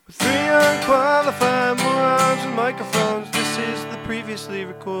Previously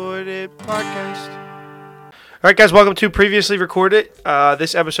Recorded Podcast. All right, guys, welcome to Previously Recorded.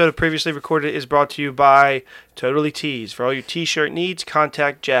 This episode of Previously Recorded is brought to you by Totally Tees. For all your t-shirt needs,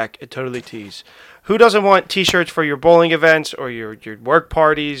 contact Jack at Totally Tees. Who doesn't want t-shirts for your bowling events or your work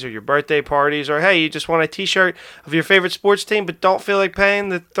parties or your birthday parties? Or, hey, you just want a t-shirt of your favorite sports team but don't feel like paying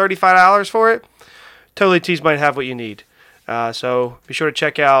the $35 for it? Totally Tees might have what you need. So be sure to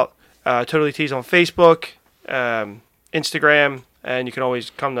check out Totally Tees on Facebook, Instagram, and you can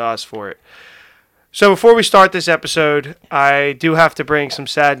always come to us for it. So before we start this episode, I do have to bring some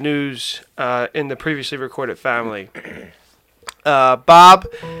sad news in the Previously Recorded family. Bob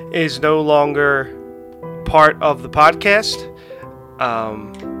is no longer part of the podcast.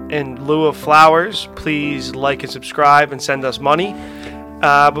 In lieu of flowers, please like and subscribe and send us money.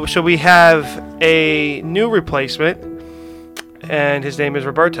 So we have a new replacement, and his name is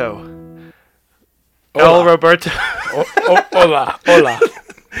Roberto. Hola. El Roberto. Hola.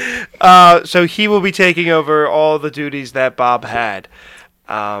 So he will be taking over all the duties that Bob had.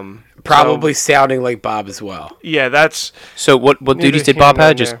 Probably sounding like Bob as well. Yeah, that's So what duties did Bob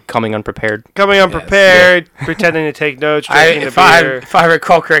have? Just there. coming unprepared? Coming unprepared, pretending to take notes, drinking If a beer. I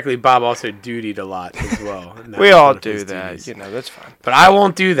recall correctly, Bob also dutied a lot as well. We all do that, that's fine. But I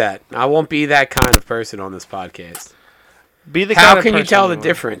won't do that. I won't be that kind of person on this podcast. Be the How kind of can you person tell the want.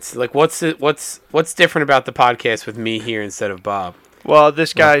 difference? Like, what's different about the podcast with me here instead of Bob? Well,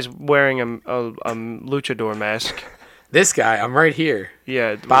 this guy's wearing a luchador mask. This guy, I'm right here.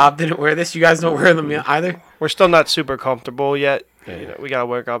 Yeah, Bob didn't wear this. You guys don't wear them either? we're still not super comfortable yet. Yeah. We gotta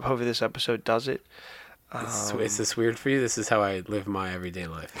work up. Hopefully, this episode does it. Is this weird for you? This is how I live my everyday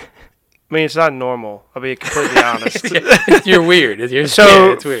life. I mean, it's not normal. I'll be completely honest. You're weird. You're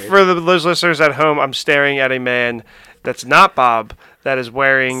So, it's weird. for those listeners at home, I'm staring at a man that's not Bob, that is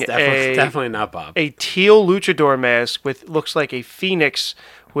wearing Definitely not Bob. a teal luchador mask with looks like a phoenix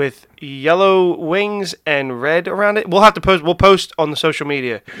with yellow wings and red around it. We'll post on the social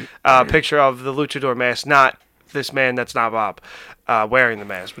media picture of the luchador mask, not this man that's not Bob wearing the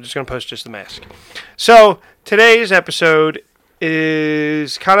mask. We're just going to post just the mask. So today's episode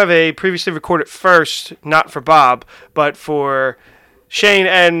is kind of a previously recorded first, not for Bob, but for Shane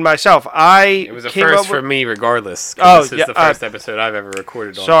and myself. It was a first for me, regardless. This is the first episode I've ever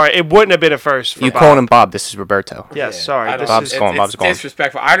recorded on. Sorry, it wouldn't have been a first for You Bob. calling him Bob? This is Roberto. Yes, sorry. Bob's gone. It's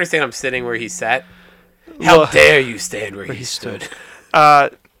disrespectful. I understand I'm sitting where he sat. Well, How dare you stand where he stood?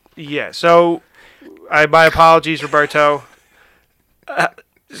 Yeah, so my apologies, Roberto.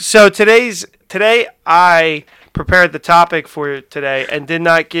 So today I prepared the topic for today and did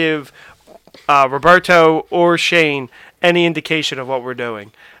not give Roberto or Shane any indication of what we're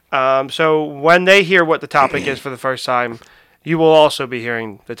doing. So when they hear what the topic is for the first time, you will also be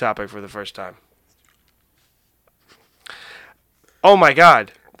hearing the topic for the first time. Oh my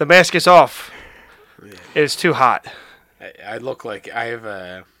God, the mask is off. It is too hot. I look like I have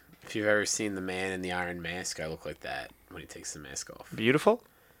a. If you've ever seen the Man in the Iron Mask, I look like that when he takes the mask off. Beautiful?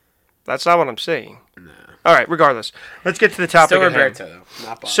 That's not what I'm saying. No. All right, regardless. Let's get to the topic Still at hand. Roberto, though.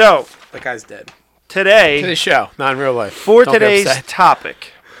 Not Bob. So, That guy's dead. To today, the show, not in real life. for Don't get today's upset.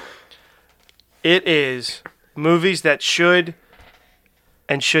 topic, it is movies that should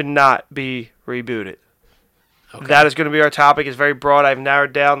and should not be rebooted. Okay. That is going to be our topic. It's very broad. I've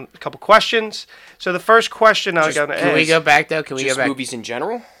narrowed down a couple questions. So the first question I'm going to ask... Can we go back, though? Can we Just go back? movies in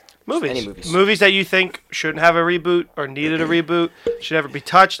general? Movies. Any movies. Movies that you think shouldn't have a reboot or needed a reboot, should never be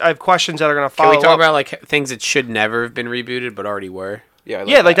touched. I have questions that are going to Can follow we talk up. about like things that should never have been rebooted but already were? Yeah,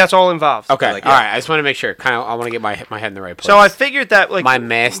 Yeah, like that's all involved. Okay, Like, all yeah. right. I just want to make sure. I want to get my head in the right place. So I figured that like my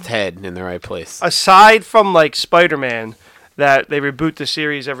masked head in the right place. aside from like Spider-Man, that they reboot the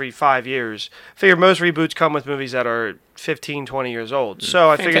series every 5 years, I figure most reboots come with movies that are 15, 20 years old. So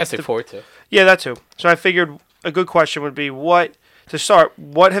I figured... Fantastic Four too. Yeah, that too. So I figured a good question would be what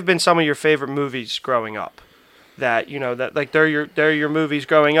have been some of your favorite movies growing up? That, that like they're your movies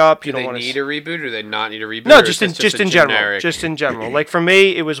growing up. You Do don't they want need to... a reboot or do they not need a reboot? No, or just is in this a general. generic- Just in general. Like for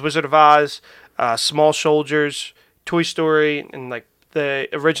me, it was Wizard of Oz, Small Soldiers, Toy Story, and like the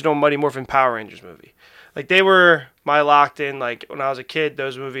original Mighty Morphin Power Rangers movie. Like they were my locked in. Like when I was a kid,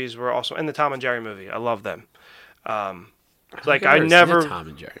 those movies were also, and the Tom and Jerry movie. I love them. Like I I've never. seen a Tom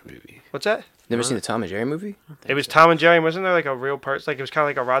and Jerry movie. What's that? Never seen the Tom and Jerry movie? It was Tom and Jerry. Wasn't there like a real person? Like it was kind of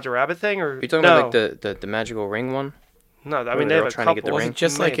like a Roger Rabbit thing, or Are you talking about like the magical ring one? No, I Where mean they they're have a all trying to get the couple. Was ring? it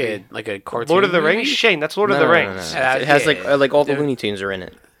just Maybe. like a cartoon? Lord of the movie? Rings? Shane, that's Lord of the No, Rings. no. It has like all the Dude. Looney Tunes are in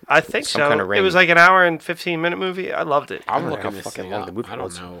it. I think Some so. kind of It ring. was like an hour and 15-minute movie. I loved it. I'm I don't know looking how this fucking thing long up. the movie I don't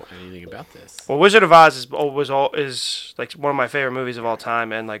was. know anything about this. Well, Wizard of Oz is like one of my favorite movies of all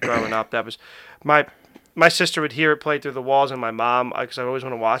time, and like growing up, that was my my sister would hear it play through the walls, and my mom, because I always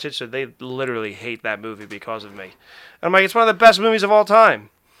want to watch it, so they literally hate that movie because of me. And I'm like, it's one of the best movies of all time.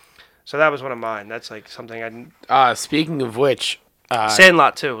 So that was one of mine. That's like something I didn't. Speaking of which,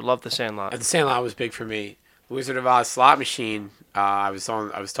 Sandlot too. Love the Sandlot. the Sandlot was big for me. Wizard of Oz slot machine. I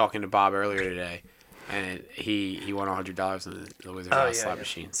was talking to Bob earlier today, and he won $100 on the Wizard of Oz slot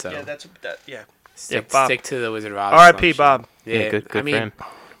machine. So yeah. stick to the Wizard of Oz. R.I.P. Bob. Yeah, good for him.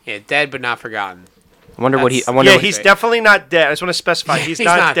 Yeah, dead but not forgotten. I wonder what he. I That's- wonder. Yeah, what- he's definitely not dead. I just want to specify he's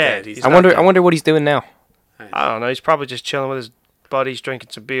not dead. He's I not wonder. dead. I wonder what he's doing now. I don't know. He's probably just chilling with his buddies, drinking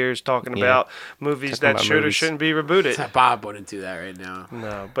some beers, talking Yeah. about movies Talking that about should or movies. shouldn't be rebooted. Bob wouldn't do that right now.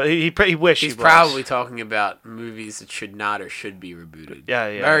 No, but he wished He's he was. probably talking about movies that should not or should be rebooted. Yeah,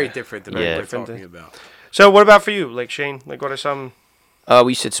 yeah. Very yeah. different than Yeah. what we're Different talking thing. about. So what about for you, like Shane? Like what are some?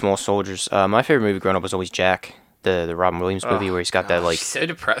 We said Small Soldiers. My favorite movie growing up was always Jack, the Robin Williams movie where he's got that like So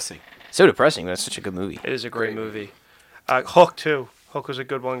depressing. so depressing. But it's such a good movie. It is a great Great movie. Hook too. Hook was a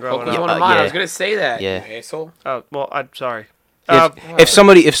good one growing Hook was up. one of mine. I yeah. was gonna say that. Yeah. You asshole. Oh well, I'm sorry. If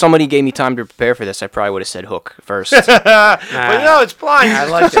somebody gave me time to prepare for this, I probably would have said Hook first. But no, it's blind. I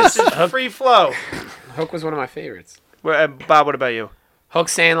like this. this. is free flow. Hook was one of my favorites. Bob, what about you? Hook,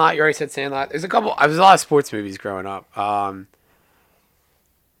 Sandlot. You already said Sandlot. There's a couple. I was a lot of sports movies growing up.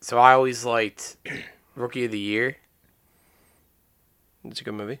 So I always liked Rookie of the Year. It's a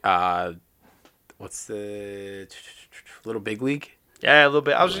good movie. What's the Little Big League? Yeah, a little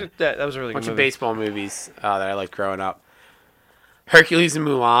bit. That was a really Bunch good of movie. baseball movies that I liked growing up. Hercules and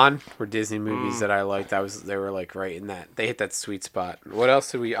Mulan were Disney movies that I liked. They were like right in that. They hit that sweet spot. What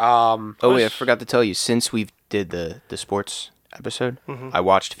else did we? Oh wait, I forgot to tell you. Since we've did the sports episode, I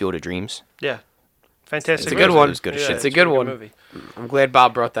watched Field of Dreams. Yeah, fantastic. It's a good movie. one. It was good as Yeah, shit. It's a good one. movie. I'm glad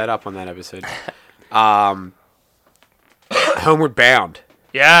Bob brought that up on that episode. Homeward Bound.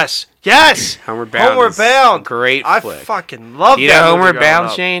 Yes. Homeward Bound. Homeward is Bound. a great I flick. fucking love You that know movie Homeward growing Bound,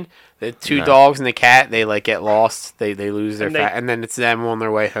 up. Shane? The two No. dogs and the cat, they like get lost. They lose their And they- fat, and then it's them on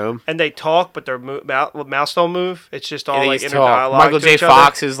their way home. And they talk, but their mouse don't move. It's just all They like just inner talk. dialogue. Michael to J. each other.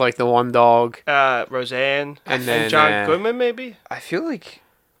 Fox is like the one dog. Roseanne, And then, John Goodman, maybe. I feel like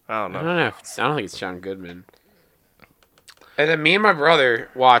I don't I know. don't know. I don't think it's John Goodman. And then me and my brother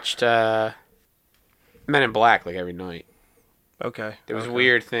watched Men in Black like every night. Okay. It was okay. a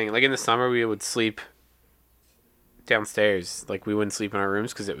weird thing. Like in the summer, we would sleep downstairs. Like we wouldn't sleep in our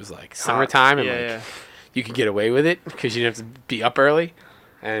rooms because it was like summertime and Yeah, like yeah. you could get away with it because you didn't have to be up early.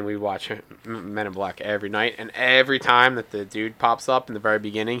 And we watch Men in Black every night. And every time that the dude pops up in the very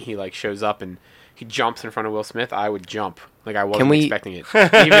beginning, he like shows up and he jumps in front of Will Smith. I would jump. Like I wasn't we- expecting it.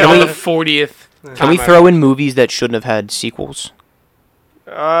 Even on the 40th. can we throw in movies that shouldn't have had sequels?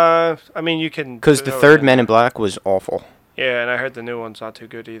 I mean, you can. Because the third Men in Black was awful. Yeah, and I heard the new one's not too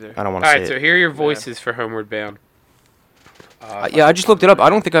good either. I don't want All to right, say so it. here are your voices for Homeward Bound. Yeah, I just looked it up. I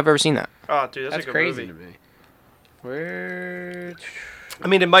don't think I've ever seen that. Oh, dude, that's That's a good crazy movie. to me. Where? I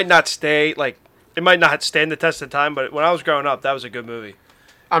mean, it might not stay it might not stand the test of time, but when I was growing up, that was a good movie.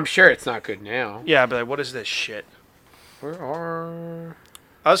 I'm sure it's not good now. Yeah, but like, what is this shit? Where are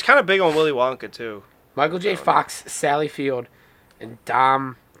I was kind of big on Willy Wonka too. Michael J. Fox, Sally Field, and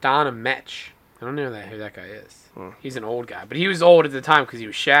Donna Metch? I don't know who that guy is. He's an old guy, but he was old at the time because he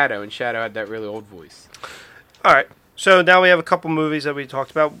was Shadow, and Shadow had that really old voice. All right, so now we have a couple movies that we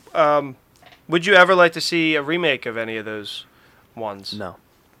talked about. Would you ever like to see a remake of any of those ones? No.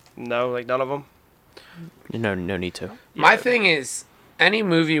 No, like none of them. No need to. My thing is, any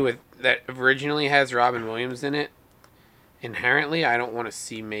movie that originally has Robin Williams in it, inherently, I don't want to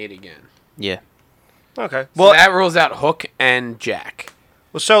see made again. Yeah. Okay. So Well, that rules out Hook and Jack.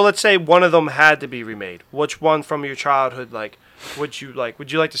 so let's say one of them had to be remade. Which one from your childhood, would you like?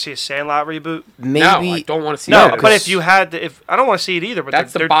 Would you like to see a Sandlot reboot? Maybe. No, I don't want to see No, that. but if you had to, I don't want to see it either. But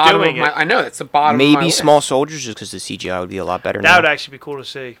that's they're the bottom doing of my. it. I know that's the bottom. of my Maybe list. Small Soldiers, just because the CGI would be a lot better That now. would actually be cool to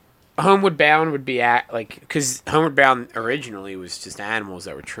see. Homeward Bound would be because Homeward Bound originally was just animals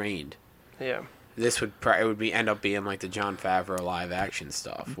that were trained. Yeah. This would end up being like the Jon Favreau live action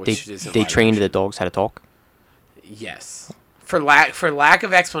stuff, They which is they trained the dogs how to talk. Yes, for lack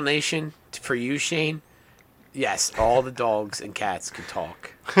of explanation for you, Shane. Yes, all the dogs and cats could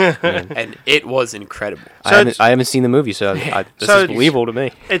talk, and it was incredible. So I haven't seen the movie, so this So is believable to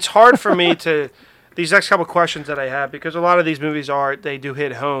me. It's hard for me to these next couple questions that I have because a lot of these movies they do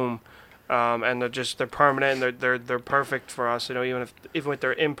hit home, and they're permanent and they're perfect for us. You know, even with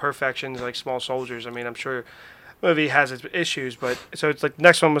their imperfections like Small Soldiers. I mean, I'm sure the movie has its issues, but so it's like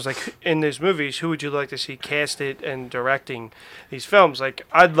next one was like in these movies, who would you like to see casted and directing these films? Like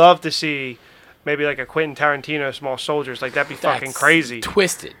I'd love to see maybe like a Quentin Tarantino Small Soldiers. Like that'd be fucking That's crazy.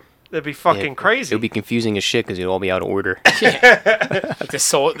 twisted. That'd be fucking crazy. It would be confusing as shit because it'd all be out of order. Like the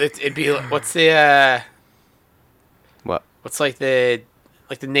soul, it'd be like, what's the What? what's like the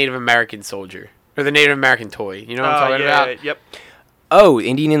Native American soldier or the Native American toy? You know what I'm talking about? Yep. Oh,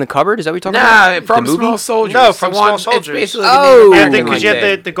 Indian in the Cupboard? Is that what you're talking about? Nah, from The movie? Small Soldiers. No, from The one- Small Soldiers. It's basically Oh. the Yeah, Native because American you thing.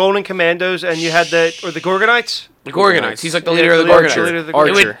 had the Golden Commandos and you had or the Gorgonites. The Gorgonites. He's like the Yeah, leader of the the leader Gorgonites. of the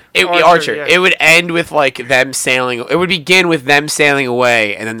Archer. It would Archer, Archer. yeah. It would end with like them sailing. It would begin with them sailing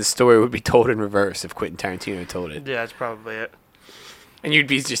away, and then the story would be told in reverse if Quentin Tarantino told it. Yeah, that's probably it. And you'd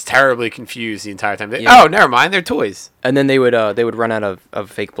be just terribly confused the entire time. Yeah. Oh, never mind. They're toys. And then they would run out of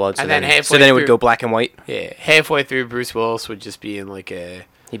fake blood. So And then so halfway then it would through- go black and white. Yeah. Halfway through, Bruce Willis would just be in like a.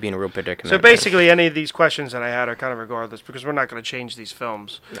 He'd be in a real predicament. So basically, any of these questions that I had are kind of regardless because we're not going to change these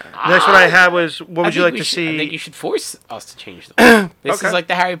films. The next one I had was, what would you like to I see? think you should force us to change them. This Okay. is like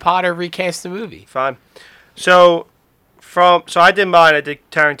the Harry Potter recast the movie. Fine. So I did mine. I did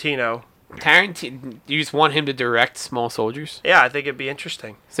Tarantino. Tarantino, you just want him to direct Small Soldiers. Yeah, I think it'd be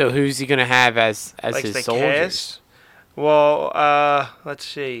interesting. So who's he gonna have as Like his the soldiers? cast? Well, let's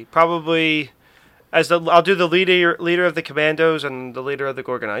see. Probably I'll do the leader of the Commandos and the leader of the It's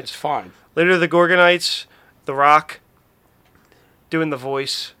Gorgonites. fine. Leader of the Gorgonites, The Rock, doing the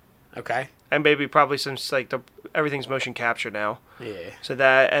voice, Okay. and maybe probably some everything's motion capture now. Yeah. So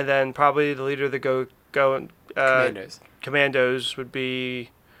that, and then probably the leader of the Commandos. Commandos would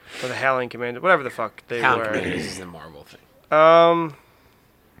be, or the Howling Commando, whatever the fuck they Howling were. Commandos is the Marvel thing.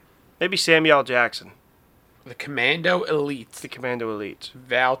 Maybe Samuel L. Jackson, The Commando Elite. the Commando Elite,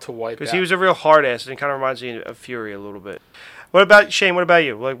 Vow to wipe because out. he was a real hard ass, and it kind of reminds me of Fury a little bit. What about Shane? What about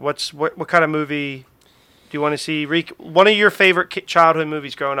you? Like, what kind of movie do you want to see? One of your favorite childhood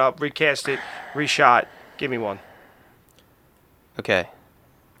movies growing up, recast it, reshot. Give me one. Okay.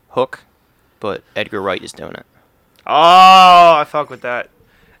 Hook, but Edgar Wright is doing it. Oh, I fuck with that.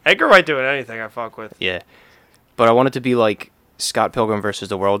 Edgar Wright doing anything I fuck with. Yeah. But I want it to be like Scott Pilgrim versus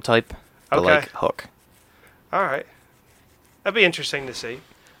the World type, but Okay. like Hook. All right. That'd be interesting to see.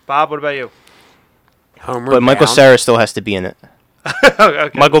 Bob, what about you? Homeward But Michael Bound. Cera still has to be in it. Okay,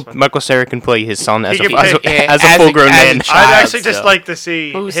 that's fine. Michael Cera can play his son as He a, can as a, play- as as a a- full-grown as a man. child. I'd actually just still. like to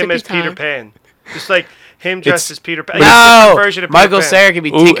see Oh, him sippy as Peter time. Pan. Just like him dressed It's- as Peter Pan. No, Version of Peter Michael Pan. Cera could be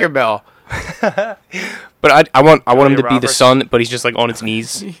Ooh. Tinkerbell. But I want him Julia to be the Roberts. son, but he's just like on his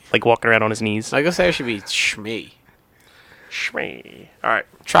knees, like walking around on his knees. Michael Cera should be Shmee. Shmee. All right.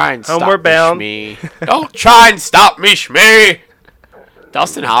 Try and stop Homeward me, Bound. Shmee. Don't try and stop me, Shmee.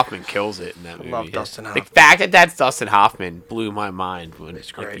 Dustin Hoffman kills it in that movie. Love Dustin The Hoffman. fact that that's Dustin Hoffman blew my mind when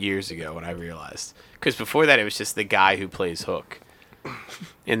It's great. years ago when I realized. Because before that, it was just the guy who plays Hook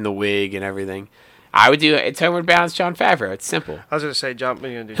in the wig and everything. I would do it's Homeward Bound's Jon Favreau. It's simple. I was gonna say jump.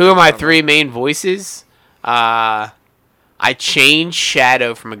 Who are my three main voices? I changed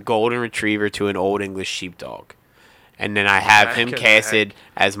Shadow from a golden retriever to an old English sheepdog. And then I have him Good casted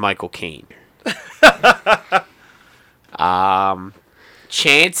as Michael Caine.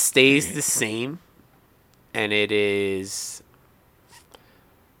 Chance stays the same. And it is...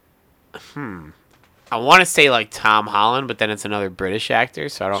 I want to say like Tom Holland, but then it's another British actor,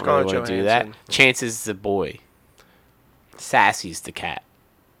 so I don't Scarlett really want to do that. Johansson. Chance is the boy. Sassy's the cat.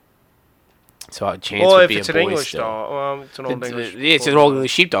 So Chance Well, would if be it's a an boy English still. dog, it's an old English. Yeah, it's an old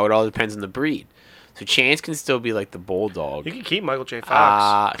English sheepdog. It all depends on the breed. So Chance can still be like the bulldog. You can keep Michael J.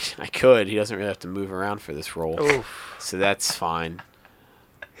 Fox. I could. He doesn't really have to move around for this role. Oof. So that's fine.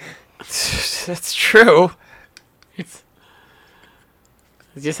 That's true. He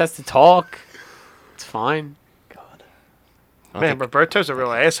just has to talk. It's fine. Man, Roberto's a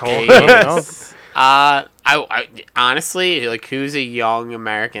real asshole. Yes. I honestly, like, who's a young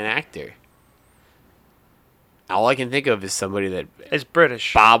American actor? All I can think of is somebody that It's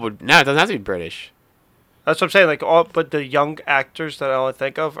British. Bob would. No, it doesn't have to be British. That's what I'm saying. Like but the young actors that I only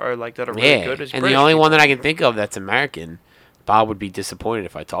think of are like that are really Yeah, good. Is and British the only people. one that I can think of that's American, Bob would be disappointed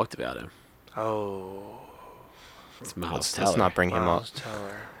if I talked about him. Oh. It's Miles Let's Teller. not bring him up. Miles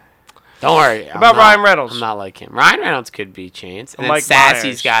Teller. Don't worry. What about Ryan Reynolds? I'm not like him. Ryan Reynolds could be Chance. And then Mike Sassy's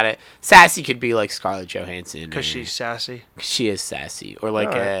Myers. got it. Sassy could be like Scarlett Johansson. Because or- she's sassy. 'cause she is sassy. Or like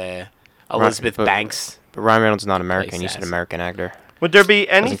Alright. Elizabeth but- Banks. But Ryan Reynolds is not American. Plays He's an sassy. American actor. Would there be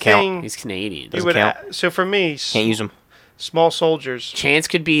count. anything He's Canadian. you Doesn't would count. so for me, Can't use him. Small Soldiers. Chance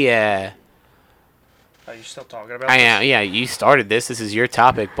could be Are you still talking about I this? am. Yeah, you started this. This is your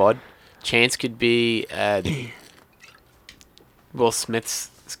topic, bud. Chance could be Will Smith's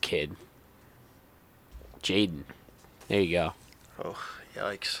kid. Jaden. There you go. Oh,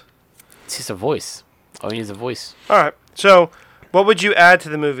 yikes. It's just a voice. All you need is a voice. All right. So, what would you add to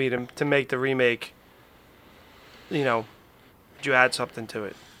the movie to make the remake? You know, would you add something to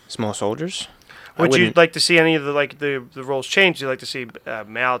it? Small Soldiers. Would you like to see any of the roles change? Would you like to see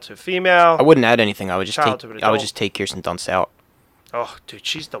male to female? I wouldn't add anything. I would Child to an I would adult. just take Kirsten Dunst out. Oh, dude,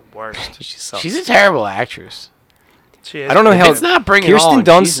 she's the worst. She's a terrible actress. She is. I don't know If how it's not bringing Kirsten on,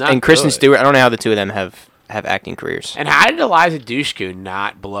 she's Dunst not and Kristen good. Stewart. I don't know how the two of them have acting careers. And how did Eliza Dushku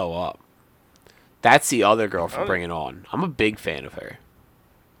not blow up? That's the other girl from Bring It On. I'm a big fan of her.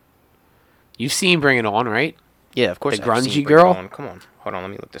 You've seen Bring It On, right? Yeah, of course. The I've seen grungy Bring It girl? On. Come on, hold on.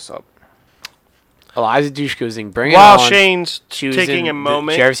 Let me look this up. Eliza Dushku's in Bring It While On. Shane's She was taking in a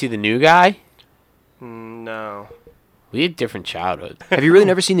moment. Did you ever see The New Guy? No. We had different childhood. Have you really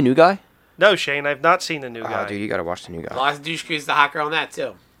never seen The New Guy? No, Shane, I've not seen the new guy. Oh, dude, you gotta watch The New Guy. Eliza Dushku's the hot girl in that,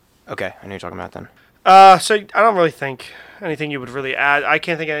 too. Okay, I know you're talking about then. So I don't really think anything you would really add. I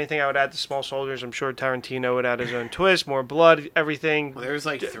can't think of anything I would add to Small Soldiers. I'm sure Tarantino would add his own twist, more blood, everything. Well, there was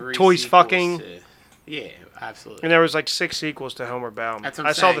like 3 Toys sequels fucking. Yeah, absolutely. And there was like 6 sequels to Homeward Bound. That's what I'm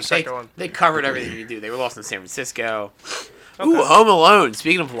I saying. saw the second one. They covered everything you do. They were lost in San Francisco. Ooh, Home Alone.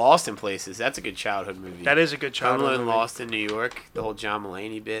 Speaking of lost in places, that's a good childhood movie. That is a good Home childhood Alone, movie. Lost in New York. The whole John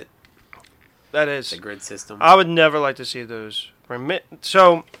Mulaney bit. That is. The grid system. I would never like to see those remade.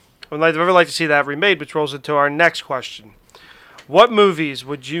 So, I'd never like to see that remade, which rolls into our next question. What movies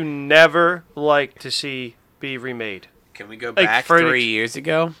would you never like to see be remade? Can we go Like, back for an 3 years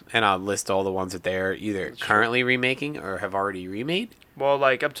ago, and I'll list all the ones that they're either currently remaking or have already remade? Well,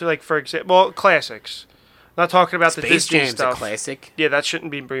 like up to like for example, classics. I'm not talking about the Space Disney Jam's stuff. a classic. Yeah, that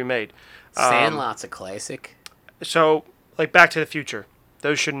shouldn't be remade. Sandlot's a classic. So, like Back to the Future,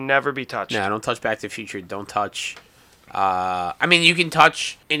 those should never be touched. No, don't touch Back to the Future. Don't touch. I mean, you can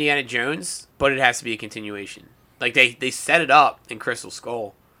touch Indiana Jones, but it has to be a continuation. Like they set it up in Crystal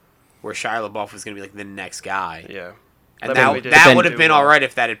Skull, where Shia LaBeouf was gonna be like the next guy, Yeah. and That movie that didn't would do have been well. all right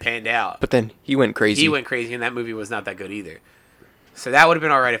if that had panned out. But then he went crazy. He went crazy, and that movie was not that good either. So that would have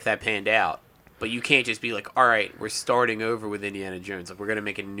been all right if that panned out. But you can't just be like, all right, we're starting over with Indiana Jones. Like we're gonna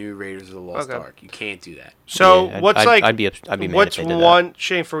make a new Raiders of the Lost Okay. Ark. You can't do that. So Yeah, what's I'd be mad what's if they did one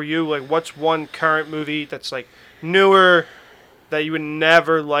Shane for you? Like what's one current movie that's like newer that you would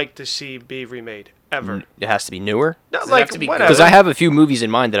never like to see be remade ever? that. It has to be newer. No, Does it like have to be whatever. Because I have a few movies in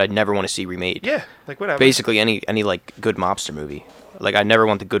mind that I'd never want to see remade. Yeah, like whatever. Basically, any like good mobster movie. Like I never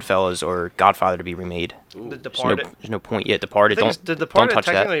want the Goodfellas or Godfather to be remade. The There's Departed. no point yet. Departed. I think Don't The Departed touch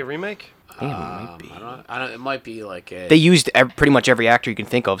that. technically a remake. Yeah, it might be. I don't. It might be like a, They used pretty much every actor you can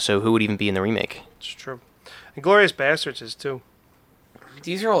think of, so who would even be in the remake? It's true. And Glorious Bastards is too.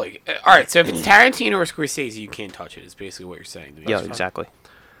 These are all like, all right. So if it's Tarantino or Scorsese, you can't touch it. Is basically what you're saying. To me. Yeah, That's fine. exactly.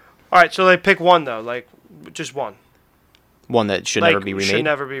 All right, so like pick one though, like just one. One that should Like never be remade. should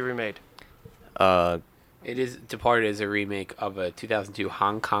never be remade. It is Departed is a remake of a 2002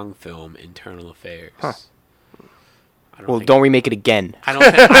 Hong Kong film, Internal Affairs. Huh. I Well, think- don't remake it again. I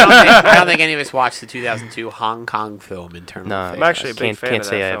don't think any of us watched the 2002 Hong Kong film, Internal No, Affairs. I'm actually a big can't, fan can't of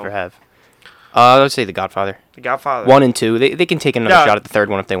say that I film. ever have. I would say The Godfather. The Godfather. 1 and 2. They can take another No. shot at the third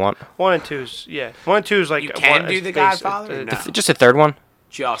one if they want. 1 and 2's yeah. 1 and 2 is like You can one- do it's The basic- Godfather or no? Just a third one.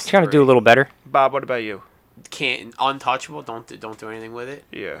 Just Trying to do a little better. Bob, what about you? can't untouchable. Don't do anything with it.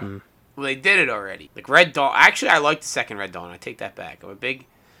 Yeah. Well, they did it already. Like Red Dawn. Actually, I like the second Red Dawn. I take that back. I'm a big.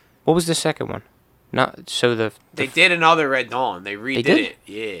 What was the second one? Not so the. They did another Red Dawn. They redid did? it.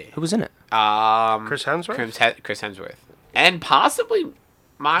 Yeah. Who was in it? Chris Hemsworth? Chris Hemsworth, and possibly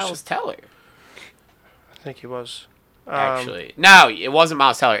Miles Teller. I think he was. Actually, no, it wasn't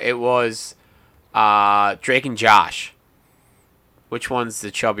Miles Teller. It was Drake and Josh. Which one's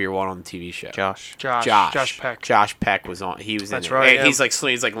the chubbier one on the TV show? Josh. Josh Peck. Josh Peck was on. He was That's in it. right, And yeah. he's like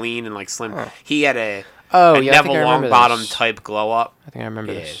he's like lean and like slim. He had a Oh, a yeah, I think Neville I remember Longbottom this. type glow up. I think I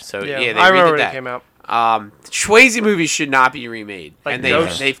remember Yeah, this. so Yeah, yeah, they I remember redid when that. it came out. Swayze movies should not be remade, Like and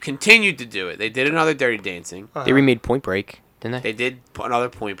Ghost? they've continued to do it. They did another Dirty Dancing. They remade Point Break, didn't they? They did another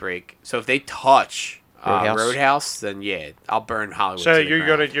Point Break. So if they touch Roadhouse, then yeah, I'll burn Hollywood. So to the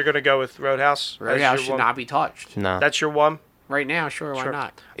ground. you're gonna go with Roadhouse? as Roadhouse your should one? not be touched. No. That's your one. Right now, sure, why Sure.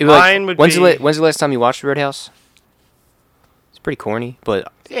 not? It was Mine would when's be- when's the last time you watched Roadhouse? It's pretty corny,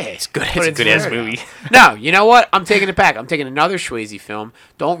 but Yeah, it's good. But It's a good ass Roadhouse. movie. No, you know what? I'm taking it back. I'm taking another Swayze film.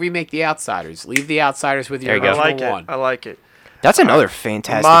 Don't remake The Outsiders. Leave The Outsiders with your There you go. I original like one. it. I like it. That's another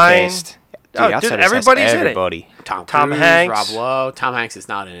fantastic Mine- cast. Oh, dude, Outsiders has everybody's in it. everybody. Tom Tom Cruise, Hanks. Rob Lowe. Tom Hanks is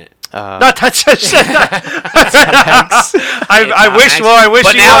not in it. Not that's I Tom wish. Hanks. Well, I wish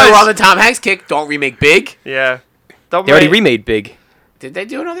But he now we're on was. the Tom Hanks kick. Don't remake Big. Yeah. Don't They already make- remade Big. Did they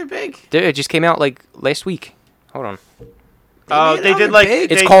do another Big? It just came out like last week. Hold on. Oh, made they another did like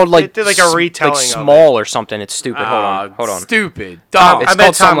Big? It's they- called like they did like a retelling like of it. small or something. It's stupid. Hold on. Stupid. Tom- Dumb. It's I meant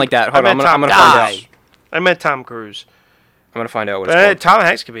called something Tom- like that. I Hold on. meant I'm gonna Tom find Die. out. I meant Tom Cruise. gonna find out what But it's called. Tom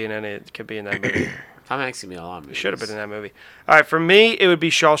Hanks could be in any. Could be in that movie. Tom Hanks can be in a lot of He movies. should have been in that movie. All right, for me, it would be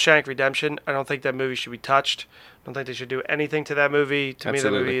Shawshank Redemption. I don't think that movie should be touched. I don't think they should do anything to that movie. To me, that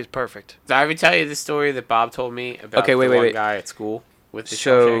Absolutely. movie is perfect. Did I ever tell you the story that Bob told me about Okay, wait, the wait, one wait. guy at school with the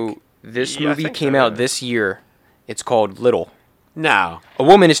So Shawshank? this Yeah, I movie think came so, out yeah. this year. It's called Little. No. A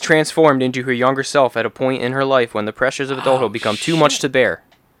woman is transformed into her younger self at a point in her life when the pressures of adulthood become too much to bear.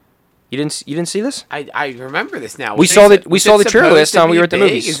 You didn't see this? I remember this now. We Was saw it- the- we was saw it the trailer supposed last to time we be were at the Big?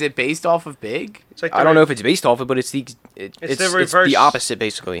 movies. Is it based off of Big? It's like I don't know if it's based off it, but it's It's the reverse. the opposite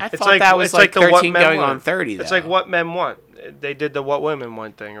basically. I It's thought like- that was it's like like the What 13 Men going Want. on 30. Though. It's like What Men Want. They did the What Women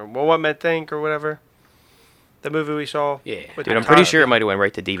Want thing, or What Men Think, or whatever. The movie we saw. Yeah. with Dude, I'm Tom- pretty sure it might have went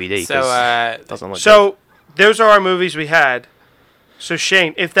right to DVD. So, 'cause it doesn't look good. So those are our movies we had. So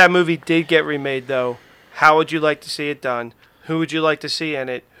Shane, if that movie did get remade, though, how would you like to see it done? Who would you like to see in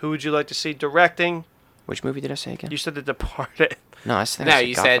it? Who would you like to see directing? Which movie did I say again? You said The Departed. No, I said no,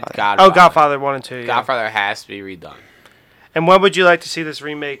 you said Godfather. Oh, Godfather 1 and 2. Yeah. Godfather has to be redone. And when would you like to see this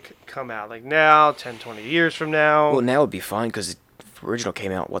remake come out? Like now, 10, 20 years from now? Well, now would be fine because the original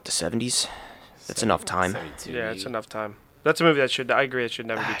came out the 70s. That's enough time. 72, Yeah, it's maybe. enough time. That's a movie that I agree, it should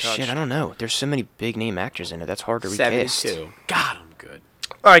never be touched. Shit, I don't know. There's so many big name actors in it. That's hard to recast. 72. God, I'm good.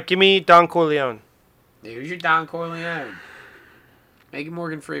 All right, give me Don Corleone. Dude, who's your Don Corleone? Make it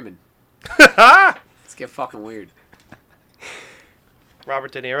Morgan Freeman. Let's get fucking weird.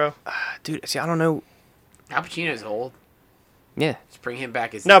 Robert De Niro. Dude, see, I don't know. Al Pacino's old. Yeah. Just bring him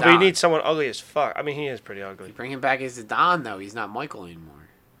back as No, the but you Don. need someone ugly as fuck. I mean, he is pretty ugly. Bring him back as the Don, though. He's not Michael anymore.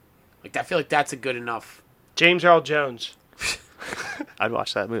 Like, I feel like that's a good enough. James Earl Jones. I'd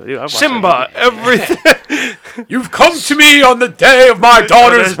watch that movie. Dude, Simba. Everything. You've come to me on the day of my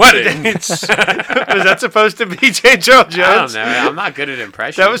daughter's wedding. Was that supposed to be James Earl Jones? I don't know. I'm not good at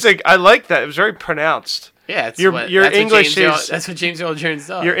impressions. That was I like that. It was very pronounced. Yeah, it's Your- what, your that's what English James Earl- is- that's what James Earl Jones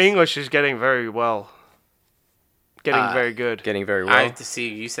does. Your English is getting very well. Getting very good. Getting very well. I have to see.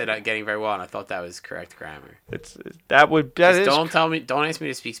 You said getting very well, and I thought that was correct grammar. It's that would that Just is. don't tell me. Don't ask me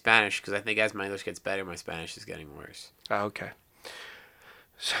to speak Spanish because I think as my English gets better, my Spanish is getting worse. Oh, okay.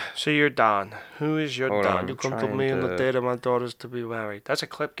 So you're Don. Who is your Hold Don? on, You come to trying me on the to- day of my daughter's to be married. That's a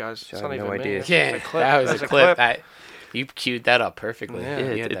clip, guys. It's I not have even no me. idea. It's Yeah, a clip. that was That's a clip. You queued that up perfectly. Yeah.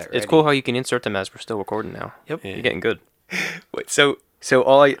 Yeah, You had it's, that it's ready. cool how you can insert them as we're still recording now. Yep. Yeah. You're getting good. Wait, so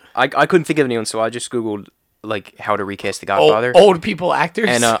all I couldn't think of anyone, so I just googled like how to recast the Godfather. Old people actors.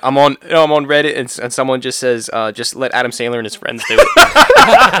 And I'm on Reddit, and someone just says, just let Adam Sandler and his friends do it.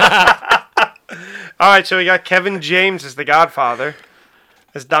 All right, so we got Kevin James as the Godfather.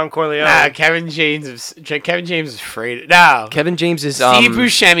 As Don Corleone. Kevin James is Fredo. No, Kevin James is Steve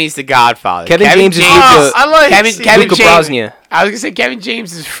Buscemi's the Godfather. Kevin James is Luca- I like Kevin Steve Kevin Luca James. Brosnia. I was gonna say Kevin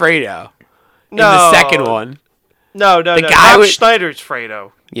James is Fredo. In No. the second one. No, The no. guy Rob with- Schneider's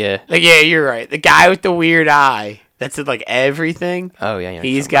Fredo. Yeah. Like, yeah, you're right. The guy with the weird eye. That's in like everything. Oh yeah.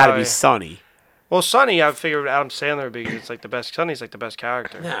 He's got to Oh, be yeah. Sonny. Well, Sonny, I figured Adam Sandler would be it's like the best. Sonny's like the best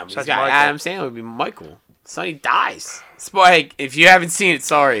character. No, but he's Besides got Michael. Adam Sandler would be Michael. Sonny dies. Spoil. If you haven't seen it,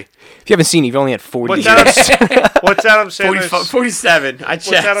 sorry. If you haven't seen it, you've only had 40 What's years. Adam, what's Adam 40, Sandler's? 47. I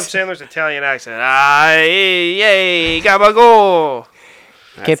What's Adam checked. Sandler's Italian accent? Yay, gabago.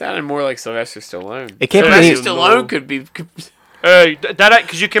 That sounded more like Sylvester Stallone. It can't be Sylvester any- Stallone could be. Hey, that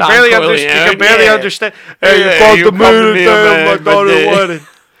because you can Don barely Corleone, understand. You can barely yeah. understand. Hey, Yeah, you called you the come to moon me, down man, my but daughter's they- wedding.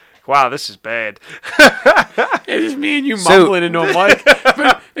 Wow, this is bad. It's just me and you So- mumbling into a mic,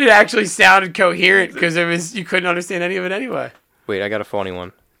 but it actually sounded coherent because it was you couldn't understand any of it anyway. Wait, I got a funny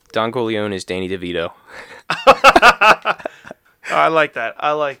one. Don Corleone is Danny DeVito. Oh, I like that.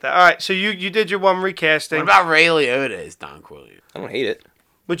 I like that. All right, so you did your one recasting. What about Ray Liotta as Don Corleone? I don't hate it.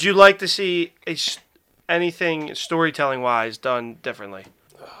 Would you like to see anything storytelling wise done differently?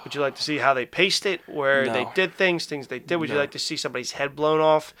 Would you like to see how they paced it, where No. they did things they did? Would you like to see somebody's head blown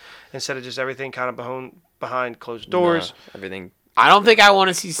off instead of just everything kind of behind closed doors? No, everything. I don't think I want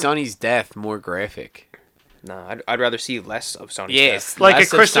to see Sonny's death more graphic. No, I'd rather see less of Sonny's Yes, death. Like a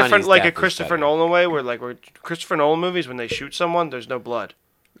less of Christopher, Sonny's like a death is Christopher better. Nolan way, where Christopher Nolan movies, when they shoot someone, there's no blood.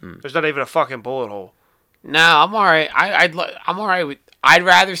 There's not even a fucking bullet hole. No, I'm all right. I'm all right with. I'd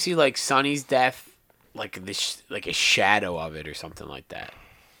rather see like Sonny's death, like like a shadow of it or something like that.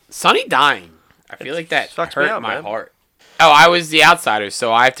 Sonny dying, I feel like that sucks me hurt out, my man. heart. Oh, I was the Outsiders,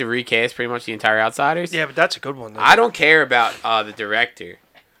 so I have to recast pretty much the entire Outsiders. Yeah, but that's a good one. Though. I don't care about the director.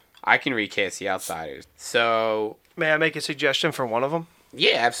 I can recast the Outsiders. So May I make a suggestion for one of them?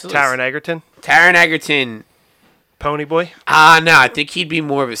 yeah, absolutely. Taron Egerton, Taron Egerton. Pony Boy. No, I think he'd be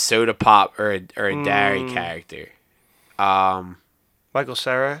more of a soda pop or a dairy character. Michael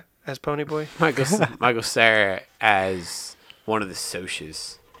Cera as Pony Boy. Michael Cera as one of the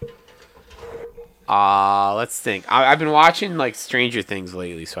Socs. Let's think. I've been watching like Stranger Things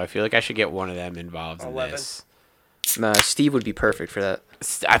lately, so I feel like I should get one of them involved in 11. this. Steve would be perfect for that.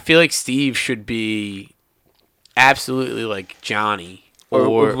 I feel like Steve should be absolutely like Johnny.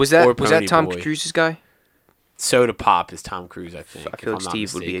 Or was that Pony Tom Boy. Cruise's guy? Soda Pop is Tom Cruise, I think. I feel like if I'm not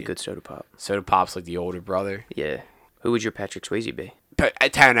Steve would be a mistaken. good soda pop. Soda Pop's like the older brother. Yeah. Who would your Patrick Swayze be?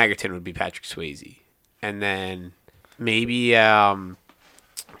 Taron Egerton would be Patrick Swayze, and then maybe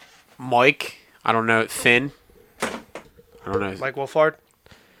Mike. I don't know. Finn. I don't know. Mike Wolfhard.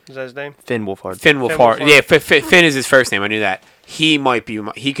 Is that his name? Finn Wolfhard. Finn Wolfhard. Wolfhard. Yeah, Finn is his first name. I knew that. He might be.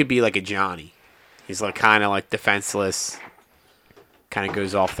 He could be like a Johnny. He's like kind of like defenseless. Kind of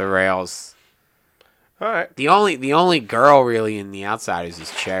goes off the rails. All right. The only girl really in The Outsiders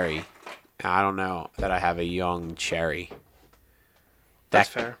is Cherry. I don't know that I have a young Cherry. That's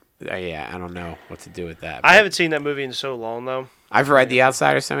fair. Yeah, I don't know what to do with that. I haven't seen that movie in so long, though. I've read The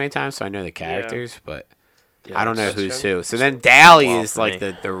Outsiders so many times, so I know the characters, but Yeah, I don't know that's who's fair. who. So then Daly Wow, is for like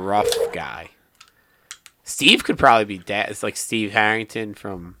me. the rough guy. Steve could probably be It's like Steve Harrington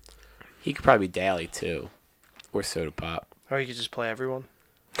from. He could probably be Daly too, or Soda Pop. Or you could just play everyone.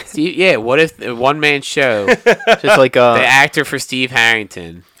 Steve, yeah. What if a one man show? Just like The actor for Steve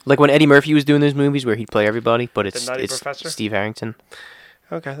Harrington. like when Eddie Murphy was doing those movies where he'd play everybody, but it's Nutty Professor? Steve Harrington.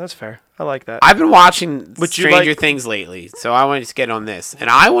 Okay, that's fair. I like that. I've been watching Would you Stranger like- Things lately, so I want to get on this, and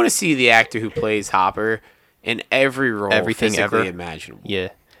I want to see the actor who plays Hopper in every role, Everything physically ever. imaginable. Yeah.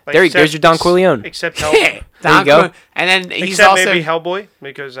 Like, There's your Don Corleone. Except Yeah, Hellboy. There you go. And then he's Except also maybe Hellboy,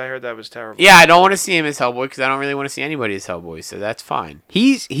 because I heard that was terrible. yeah. I don't want to see him as Hellboy because I don't really want to see anybody as Hellboy, so that's fine.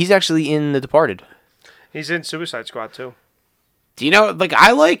 He's actually in The Departed. He's in Suicide Squad, too. Do you know? Like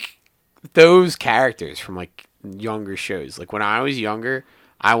I like those characters from like younger shows. Like when I was younger,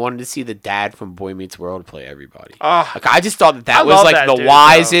 I wanted to see the dad from Boy Meets World play everybody. Oh, Like I just thought that I was love like that the dude,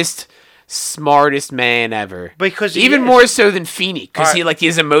 wisest, smartest man ever. because he Even is. more so than Feeney, because Alright. he like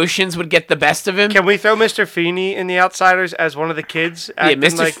his emotions would get the best of him. Can we throw Mr. Feeney in The Outsiders as one of the kids? Yeah, Acting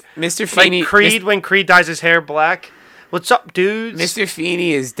Mr. like, Mr. Feeney. like Creed, when Creed dyes his hair black. What's up, dudes? Mr.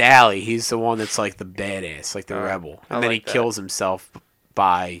 Feeney is Daly. He's the one that's like the badass, like the Alright. rebel, I and then like he that. kills himself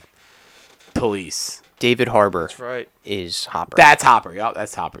by police. David Harbour That's right. is Hopper. That's Hopper. Yup,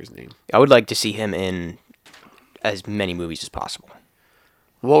 that's Hopper's name. I would like to see him in as many movies as possible.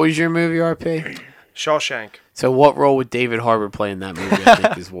 What was your movie, RP? Shawshank. So, what role would David Harbour play in that movie? I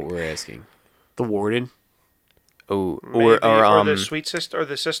think is what we're asking. The warden, Oh, Maybe, or the sweet sister, or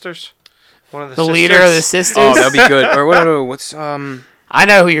the sisters. One of the the sisters. leader of the sisters. oh, that'd be good. Or what? What's I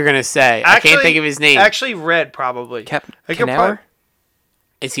know who you're gonna say. I can't think of his name. Actually, Red, probably. Cap I could Canower?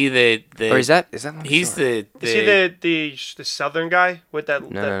 Is he the? Or is that? He's the. Is he the southern guy with that?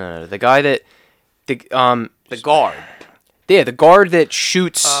 No. The guy that the guard, yeah, the guard that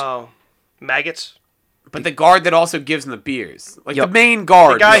shoots. Maggots. but the guard that also gives him the beers, like Yup. the main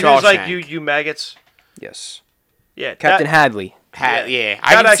guard. The guy in who's like Shawshank. you maggots. yes, Yeah, Captain that, Hadley. Yeah, That'd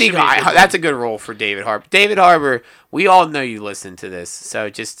I can actually see be a good that's a good role for David Harbour. David Harbour, we all know you listen to this, so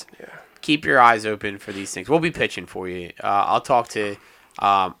just keep your eyes open for these things. We'll be pitching for you. I'll talk to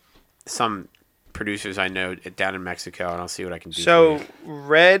some producers I know down in Mexico, and I'll see what I can do. So for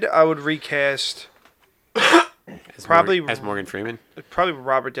Red, I would recast you. As probably- as Morgan Freeman. probably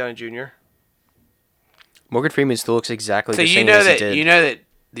Robert Downey Jr. Morgan Freeman still looks exactly So the you same know as he that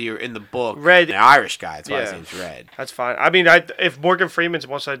did. you're in the book. Red- the Irish guy. That's why his Yeah. name's Red. That's fine. I mean, if Morgan Freeman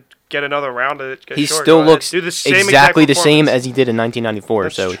wants to get another round of it, He sure, still go ahead. looks Do the same exactly the exact same performance. as he did in 1994,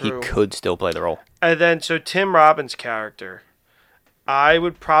 That's so true. he could still play the role. And then, so Tim Robbins' character, I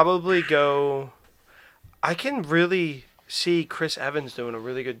would probably go. I can really see Chris Evans doing a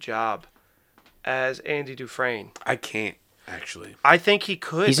really good job as Andy Dufresne. I can't actually. I think he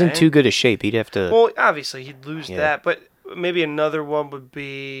could. He's in man. too good a shape. He'd have to. Well, obviously he'd lose Yeah. that, but maybe another one would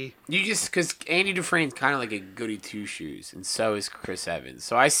be. You just because Andy Dufresne's kind of like a goody two shoes, and so is Chris Evans.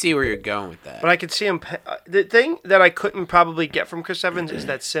 So I see where you're going with that. But I could see him. The thing that I couldn't probably get from Chris Evans is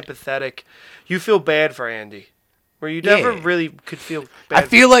that sympathetic. You feel bad for Andy, where you never Yeah. really could feel bad. I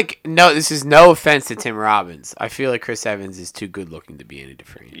feel like this is no offense to Tim Robbins. I feel like Chris Evans is too good looking to be Andy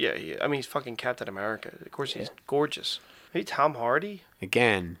Dufresne. Yeah. I mean, he's fucking Captain America. Of course, he's gorgeous. Maybe Tom Hardy.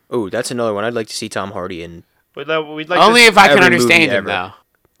 Again, Oh, that's another one. I'd like to see Tom Hardy in. We'd like only to, if I can every understand movie him ever. though.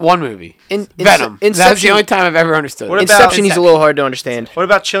 One movie, In Venom. That's the Inception. only time I've ever understood. What it. about- Inception, he's a little hard to understand. What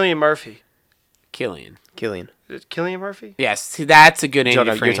about Cillian Murphy? Killian? Killian. Is it Cillian Murphy? Yes, see, that's a good Andy You're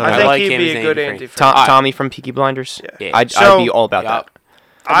talking- Dufresne. you're talking I about- think like he'd him be as a good Andy Andy. Dufresne. Tom, Alright. Tommy from Peaky Blinders. Yeah. I'd So- be all about Yup. that.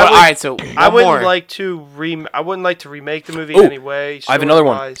 I would, all right, so I one wouldn't more. like to I wouldn't like to remake the movie Ooh, in any way. I have another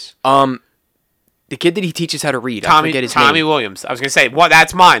one. story-wise. The kid that he teaches how to read. I Tommy forget his Tommy name. Williams. I was gonna say what.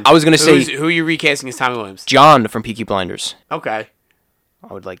 That's mine. I was gonna say- who are you recasting as Tommy Williams? John from Peaky Blinders. Okay.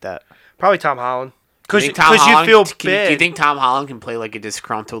 I would like that. Probably Tom Holland. Do Because you think Tom you Holland feel do bad. you think Tom Holland can play like a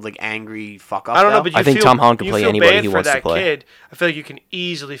disgruntled, like angry fuck up? I don't know, though? but you I think feel, Tom Holland can you play feel anybody bad he for wants to that play. Kid. I feel like you can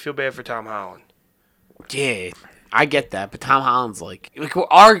easily feel bad for Tom Holland. Yeah, I get that, but Tom Holland's like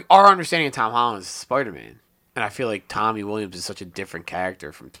our understanding of Tom Holland is Spider-Man, and I feel like Tommy Williams is such a different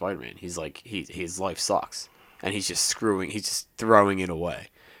character from Spider-Man. He's like his life sucks, and he's just throwing it away,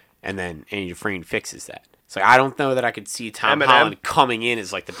 and then Andy Dufresne fixes that. So I don't know that I could see Tom Eminem. Holland coming in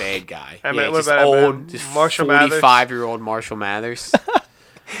as like the bad guy. Eminem, Yeah, what just about old, Eminem? just Marshall Mathers? 45-year-old Marshall Mathers.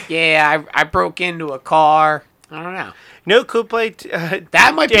 Yeah, I broke into a car. I don't know. You know who could play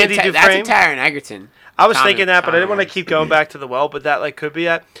That might be Andy that's a Dufresne? Taron Egerton. I was Tommy- thinking that, but I didn't want to Tommy keep going back to the well. But that like could be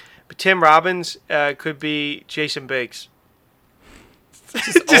that. But Tim Robbins could be Jason Biggs.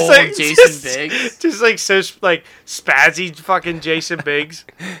 Just old Jason Biggs. Just like so like spazzy fucking Jason Biggs.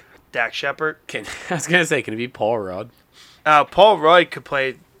 Dak Shepard. I was gonna say, can it be Paul Rudd? Paul Rudd could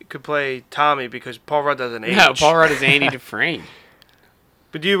play Tommy because Paul Rudd doesn't age. No, Paul Rudd is Andy Dufresne.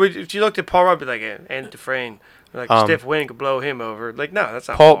 But if you looked at Paul Rudd, be like Andy Dufresne, like stiff wind could blow him over. Like no, that's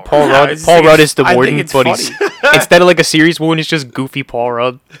not Paul Paul Rudd. Rudd. I just Paul think Rudd it's- is the I think warden, it's but he's instead of like a serious warden, he's just goofy Paul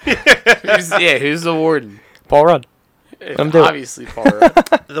Rudd. Who's the warden? Paul Rudd. him do it. Obviously, Paul Rudd.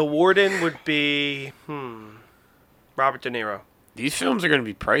 The warden would be Robert De Niro. These films are gonna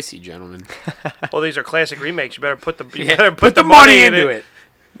be pricey, gentlemen. Well, these are classic remakes. You better put the Yeah, better put the money into it.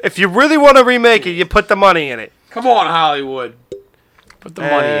 If you really want to remake it, you put the money in it. Come on, Hollywood. Put the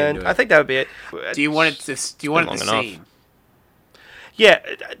money And into it. I think that would be it. Do you want it to? Do you want it the Long enough. same? Yeah,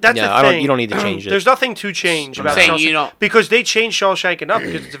 that's Yeah, the I thing. don't. You don't need to change it. There's nothing to change I'm about saying Shawshank you don't- because they changed Shawshank enough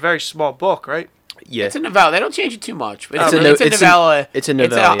because it's a very small book, right? Yeah. It's a novella. They don't change it too much. But It's it's, a no- it's a it's a- novella. it's a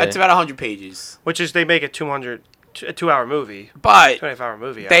novella, yeah. It's about 100 pages. Which is they make a 2-hour movie, But 25-hour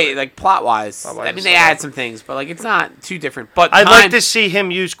movie. they out of it. like plot wise. Plot-wise, I mean, it's they not add bad. some things, but like it's not too different. But I'd like to see him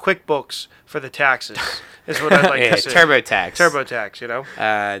use QuickBooks for the taxes. Is what I'd like yeah, to see. TurboTax. TurboTax, you know.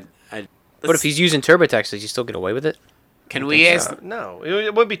 But if he's using TurboTax, does he still get away with it? Can we ask? No,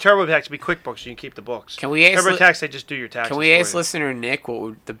 it wouldn't be TurboTax. It'd be QuickBooks. So you can keep the books. Can we ask? TurboTax? They just do your taxes. Can we ask for you. listener Nick what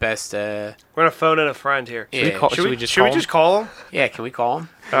would the best? We're gonna phone in a friend here. Yeah. Should we just Should we call just call him? Yeah, can we call him?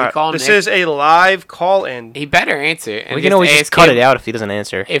 Can All we right. call him This Nick? is a live call-in. He better answer. And We can always just ask cut him it out if he doesn't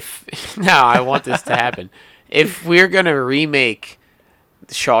answer. If no, I want this to happen. If we're gonna remake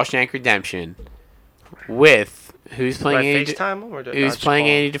The Shawshank Redemption with who's Do I playing Andy, FaceTime him or do I who's just playing call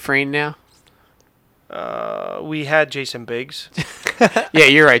him? Andy Dufresne now? We had Jason Biggs. Yeah,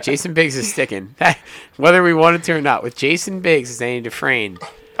 you're right. Jason Biggs is sticking. Whether we wanted to or not, with Jason Biggs as Andy Dufresne, All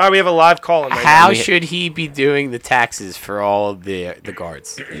right, we have a live call-in right how We- should he be doing the taxes for all of the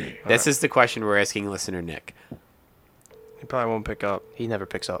guards? This is the question we're asking listener Nick. now. He probably won't pick up. He never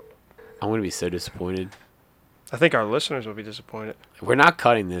picks up. I'm gonna be so disappointed. I think our listeners will be disappointed. We're not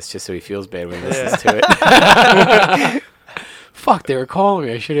cutting this just so he feels bad when he Yeah. listens to it. Fuck, they were calling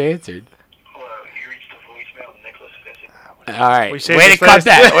me. I should have answered. Hello, you reached the voicemail of Nicholas Fissett. All right. We saved Way to this cut last-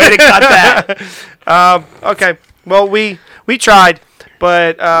 that. Way to cut that. Okay. Well, we tried,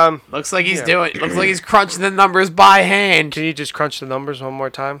 but Looks like he's Yeah. doing. Looks like he's crunching the numbers by hand. can you just crunch the numbers one more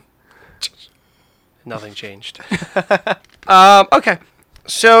time? Nothing changed. Okay.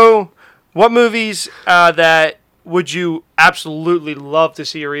 So, what movies that would you absolutely love to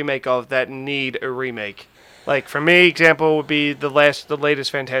see a remake of that need a remake? Like for me, example would be the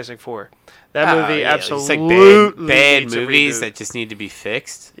latest Fantastic Four. That movie Yeah, absolutely it's like bad needs a movies reboot. that just need to be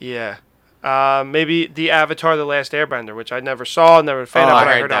fixed. Yeah. Maybe the Avatar: The Last Airbender, which I never saw, never fan of, but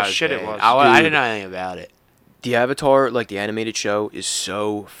I heard how that was shit bad. it was. I Dude. didn't know anything about it. The Avatar, like the animated show, is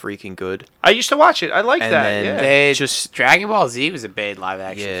so freaking good. I used to watch it. I like And that. then Yeah. They just- Dragon Ball Z was a bad live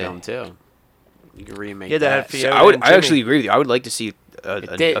action Yeah. film too. You could remake Yeah, that had that. Fiona. I and I Jimmy. actually agree with you. I would like to see a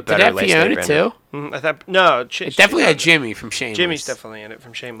Did better that Last Fiona Airbender. too? I thought no. It definitely had Jimmy from Shameless. Jimmy's definitely in it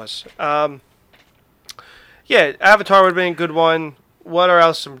from Shameless. Yeah, Avatar would have been a good one. What are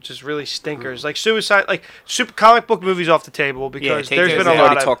else some just really stinkers like Suicide, like super comic book movies off the table because take there's those been out. a We lot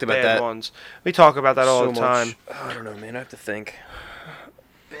already of talked about bad that. ones. We talk about that all So the much. time. I don't know, man. I have to think.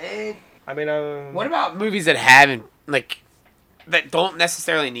 I mean, What about movies that haven't like that don't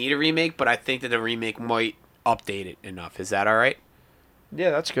necessarily need a remake, but I think that a remake might update it enough? Is that all right? yeah,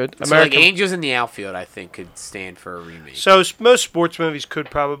 that's good. So like Angels in the Outfield, I think could stand for a remake. So most sports movies could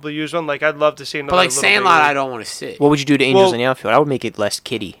probably use one. Like I'd love to see another. but like Little Sandlot, Baby. I don't want to see. What would you do to Angels Well- in the Outfield? I would make it less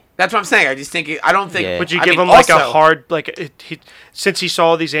kiddie. That's what I'm saying. I just think I don't think. Yeah. Would you I give mean, him like a also- hard since he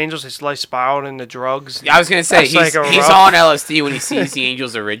saw these angels, his life spiraled into drugs? I was gonna say That's like a he's rough- on LSD when he sees the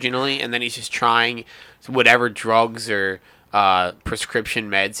angels originally, and then he's just trying whatever drugs or prescription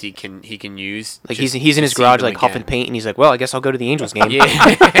meds he can use. Like just he's in his to see garage them like huffing again. paint, and he's like, "Well, I guess I'll go to the Angels game."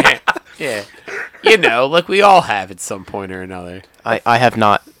 Yeah, yeah. You know, like we all have at some point or another. I have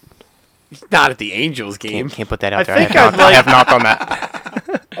not. Not at the Angels game. Can't put that out I there. think I I'd have not done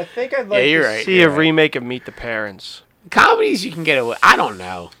that. I think I'd Yeah, like you're to right, see you're a right. remake of Meet the Parents. Comedies you can get away. I don't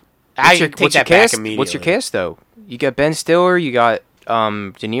know. I take What's your that back cast? immediately. What's your cast though? You got Ben Stiller. You got De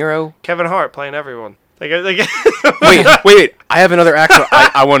Niro. Kevin Hart playing everyone. Like Wait. I have another actor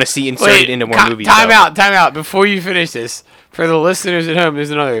I want to see inserted into more movies. Time though. out. Before you finish this, for the listeners at home,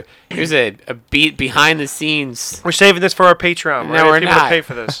 here's a beat behind the scenes. We're saving this for our Patreon. No, we're People not. pay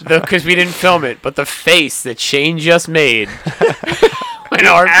for this. Because we didn't film it, but the face that Shane just made when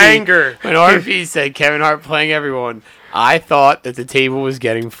Anger. RP said Kevin Hart playing everyone, I thought that the table was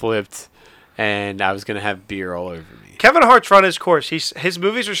getting flipped, and I was gonna have beer all over me. Kevin Hart's run his course. His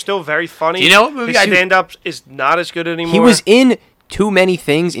movies are still very funny. Do you know what movie his I do- stand-up is not as good anymore. He was in too many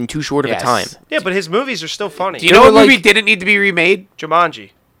things in too short of Yes. a time. Yeah, but his movies are still funny. Do you They know what were movie like- didn't need to be remade? Jumanji.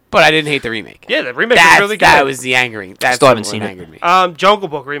 But I didn't hate the remake. Yeah, the remake was really good. That was the angering. That's Still haven't what seen it. angered me. Jungle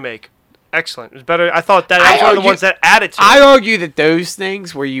Book remake. Excellent. It was better. I thought that I was one of the argue- ones that added to I it. argue that those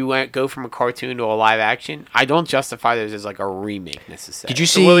things where you go from a cartoon to a live action, I don't justify those as like a remake necessarily. Did you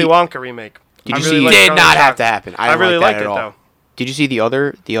The see? Willy Wonka remake. Did I you really see- liked Did Charlie not have Chocolate. to happen. I I really like liked that it at all. though. Did you see the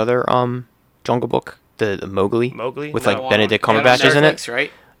other Jungle Book, the Mowgli? Mowgli? With No. like Benedict Yeah, Cumberbatch, isn't it? Netflix,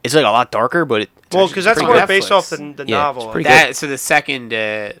 right? It's like a lot darker, but it's Well, actually because that's pretty more good. based off the Yeah, novel. it's pretty That so the second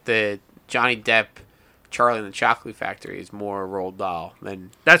the Johnny Depp Charlie and the Chocolate Factory is more Roald Dahl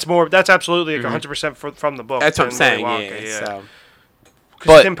than That's absolutely like 100% from the book. that's what I'm than saying. Willy Yeah, Wonka, So Because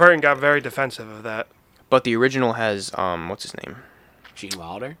But- Tim Burton got very defensive of that. But the original has what's his name? Gene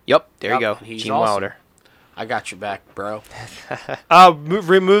Wilder, Yep, there Yep, you go. he's Gene awesome. Wilder. I got your back, bro.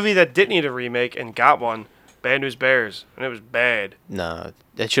 Movie that didn't need a remake and got one. Bad News Bears, and it was bad. No,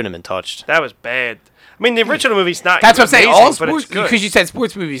 that shouldn't have been touched. That was bad. I mean, the original movie's not. That's what I'm saying. amazing, All but sports, it's good. because you said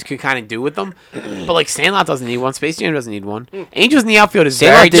sports movies could kind of do with them, but like Sandlot doesn't need one. Space Jam doesn't need one. Angels in the Outfield is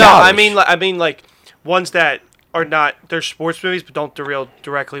Sandlot very did- No, childish. I mean, like ones that are not. They're sports movies, but don't derail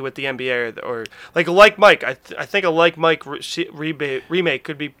directly with the NBA or like Mike. I think a Like Mike remake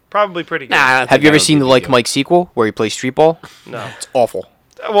could be probably pretty good. Nah, I don't Have think you ever that would seen be the a Like deal. Mike sequel where he plays street ball? No. It's awful.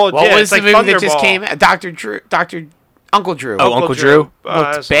 Well, What yeah, was it's the like movie that just Thunderball. came? Dr. Uncle Drew. Oh, Uncle Drew. Looked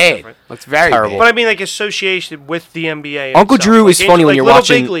that's bad. different. Looked very Terrible. But bad. I mean, like association with the NBA. Uncle itself. Drew Like, is funny when you're Little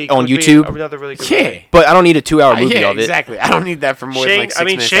watching Big League on would be YouTube. Another really good Yeah. movie. But I don't need a 2-hour movie Yeah, of it. exactly. I don't need that for more Shane, than like 6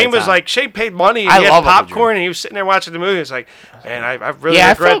 minutes. Shane at a was time. like, Shane paid money and I he had love Uncle Drew. popcorn and he was sitting there watching the movie. It's like, man, I really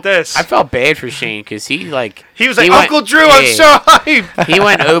I regret felt, this. I felt bad for Shane because he like he was like, went- Uncle Drew, I'm yeah. so hyped. He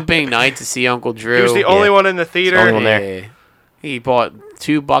went opening night to see Uncle Drew. He was the only one in the theater. only one there. Yeah. He bought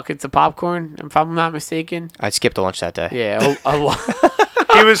 2 buckets of popcorn, if I'm not mistaken. I skipped a lunch that day. Yeah,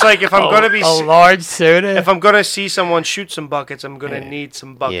 He was like, if I'm gonna be, a large soda. if I'm gonna see someone shoot some buckets, I'm gonna need some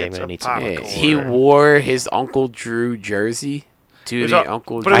I'm buckets gonna of need some- Yeah, popcorn. he wore his Uncle Drew jersey to was the all-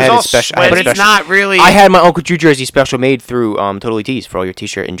 Uncle but Drew. it was I had all a special- I had a but it's special- not really. I had my Uncle Drew jersey special made through Totally Tees for all your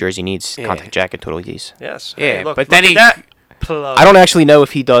T-shirt and jersey needs. Yeah. Contact Jack at Totally Tees. Yes. Yeah, Hey, look, but then look he- at that plug. I don't actually know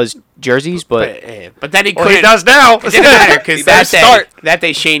if he does jerseys, but but then he Well, couldn't. he does now. It didn't matter because He better that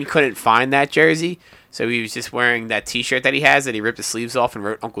day Shane couldn't find that jersey, so he was just wearing that T-shirt that he has that he ripped the sleeves off and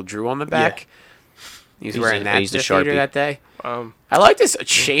wrote Uncle Drew on the back. He was He's wearing a- that he's to a the theater Sharpie. that day. Um, I like this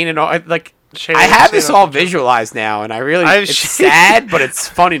Shane and all like. Shane- I have Shane this and all Uncle Drew. visualized now, and I really I've it's Shane- sad, but it's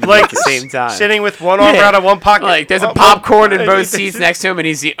funny to me like at the same time. sitting with one arm Yeah. out of one pocket. Like there's a Oh, popcorn in oh, both seats next to him, and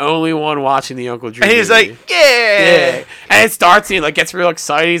he's the only one watching the Uncle Drew. And he's movie. like, yeah. yeah, and it starts, and he like gets real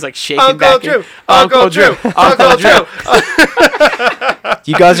excited. He's like shaking Uncle back. Drew, in. Uncle Drew, Uncle Drew.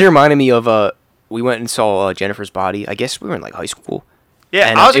 you guys reminded me of we went and saw Jennifer's Body. I guess we were in like high school. Yeah,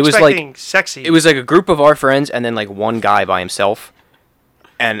 And I was it was like- expecting sexy. It was like a group of our friends and then like one guy by himself.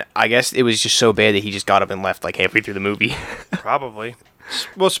 And I guess it was just so bad that he just got up and left like halfway through the movie. probably.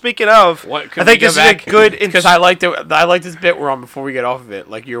 Well, speaking of, What, I think this is a good because I like this bit we're on before we get off of it,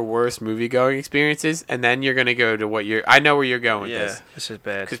 like your worst movie going experiences, and then you're gonna go to what you're. I know where you're going with Yeah, this. this is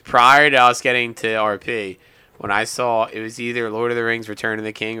bad. Because prior to us getting to RP, when I saw it was either Lord of the Rings: Return of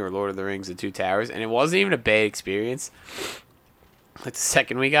the King or Lord of the Rings: The Two Towers, and it wasn't even a bad experience. Like the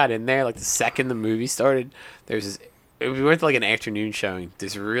second we got in there, like the second the movie started, there's this. We went to like an afternoon showing.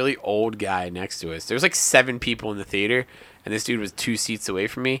 This really old guy next to us. There was like 7 people in the theater, and this dude was 2 seats away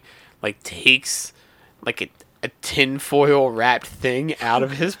from me. Like takes like a tinfoil wrapped thing out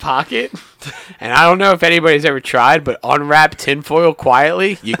of his pocket. And I don't know if anybody's ever tried, but unwrap tinfoil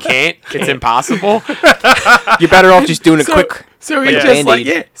quietly, you can't. It's impossible. You're better off just doing a quick. So he like a just like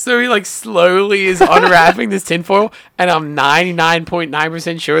Band-Aid. so he like slowly is unwrapping this tinfoil, and I'm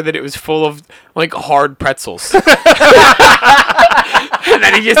 99.9% sure that it was full of like hard pretzels. And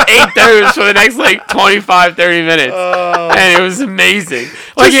then he just ate those for the next like 25, 30 minutes. And it was amazing.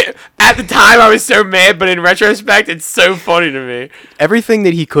 Like at the time I was so mad, but in retrospect it's so funny to me. Everything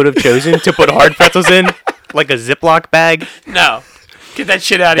that he could have chosen to put hard pretzels in, like a Ziploc bag. No. Get that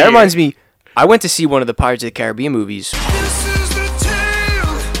shit out of That here. reminds me, I went to see one of the Pirates of the Caribbean movies This is the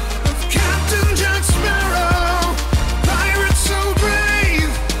tale of Captain Jack Sparrow, pirate so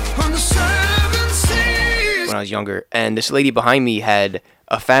brave on the seven seas. when I was younger, and this lady behind me had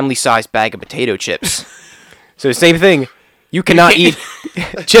a family-sized bag of potato chips. So same thing. You cannot eat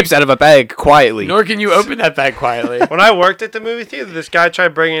chips out of a bag quietly. Nor can you open that bag quietly. When I worked at the movie theater, this guy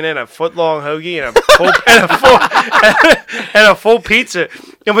tried bringing in a foot-long hoagie and a full pizza,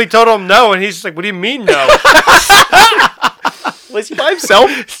 and we told him no, and he's just like, "What do you mean no?" Was he by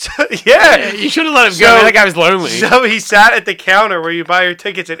himself? Yeah. You should have let him go. So- Man, that guy was lonely. So he sat at the counter where you buy your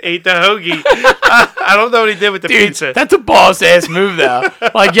tickets and ate the hoagie. I don't know what he did with the Dude, pizza. that's a boss ass move though.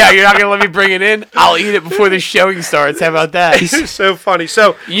 Like, yeah, you're not gonna let me bring it in. I'll eat it before the showing starts. How about that? It's so funny.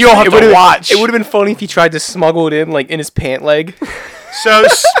 So You'll have to would've- watch. It would have been funny if he tried to smuggle it in, like, in his pant leg.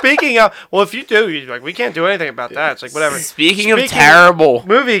 speaking of, well, if you do, you're like, we can't do anything about that. It's like whatever. Speaking of terrible,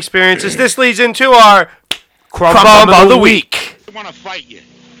 movie experiences, this leads into our Crumb Bum of the Week. I want to fight you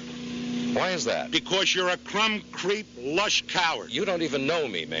Why is that? because you're a crumb creep lush coward. You don't even know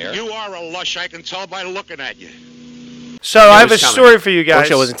me, Mayor. You are a lush, I can tell by looking at you. So I have a was coming. story for you guys.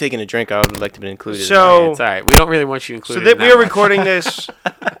 Wish I wasn't taking a drink. I would have liked to be included. So- It's all right. We don't really want you So included. we are recording this.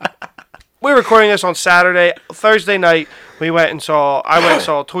 We're recording this on Saturday. Thursday night, I went and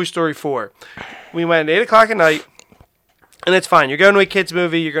saw Toy Story 4. We went at 8:00 at night, and it's fine. You're going to a kids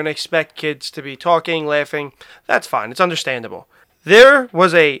movie. You're going to expect kids to be talking, laughing. That's fine. It's understandable. There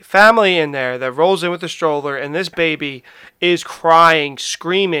was a family in there that rolls in with a stroller, and this baby is crying,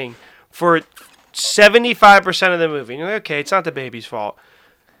 screaming for 75% of the movie. And you're like, okay, it's not the baby's fault.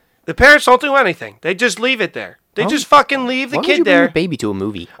 The parents don't do anything. They just leave it there. They just fucking leave the Why would you kid bring there your baby to a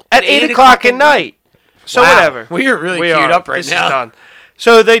movie? at 8:00 at night. So Wow. whatever. We are really queued are. up right This now. Is done.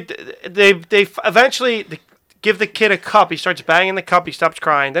 So they eventually give the kid a cup. He starts banging the cup. He stops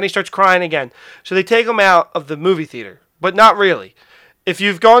crying. Then he starts crying again. So they take him out of the movie theater, but not really. If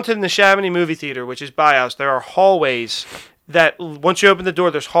you've gone to the Neshaminy movie theater, which is by us, there are hallways that once you open the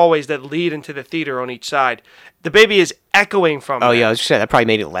door, there's hallways that lead into the theater on each side. The baby is echoing from. Oh, there. yeah, I was just saying, that probably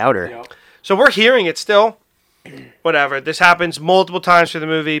made it louder. So we're hearing it still. Whatever. This happens multiple times through the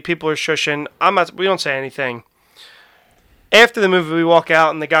movie. People are shushing. We don't say anything. After the movie, we walk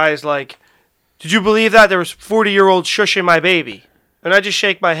out, and the guy is like, "Did you believe that? There was 40-year-olds shushing my baby." And I just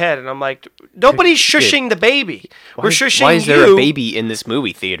shake my head, and I'm like, nobody's shushing the baby. We're shushing you. Why is there a baby in this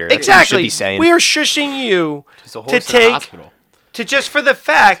movie theater? That's what you Exactly. should be saying. We are shushing you There's a to horse in the take hospital. to just for the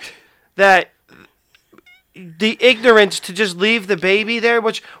fact that the ignorance to just leave the baby there,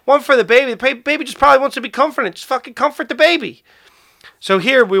 which one for the baby baby just probably wants to be comforted. Just fucking comfort the baby. So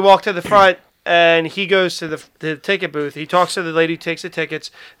here we walk to the front, and he goes to the ticket booth. He talks to the lady who takes the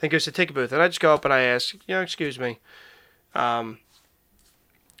tickets, then goes to the ticket booth. And I just go up and I ask, excuse me,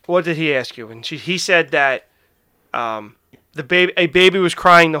 what did he ask you? And he said that a baby was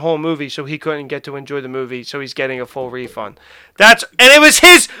crying the whole movie, so he couldn't get to enjoy the movie, so he's getting a full refund. And it was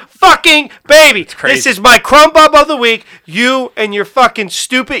his fucking baby. crazy. This is my crumb bub of the week. You and your fucking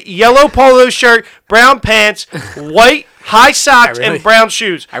stupid yellow polo shirt, brown pants, white high socks, I really- and brown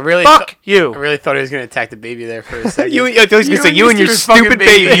shoes. I really fuck I you. really thought he was gonna attack the baby there for a second. I was going to say, you and your fucking stupid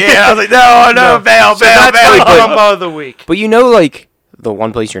baby. Yeah, I was like, no, bail, So bail, that's my bail. crumb bub of the week. But you know, like, the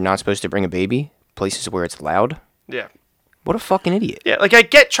one place you're not supposed to bring a baby? Places where it's loud? Yeah. What a fucking idiot. Yeah, like I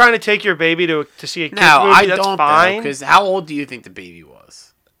get trying to take your baby to see a kids No, movie. I That's don't. fine. Because how old do you think the baby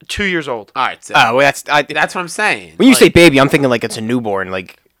was? 2 years old. All right, so Oh, well, that's what I'm saying. when you Like, say baby, I'm thinking like it's a newborn.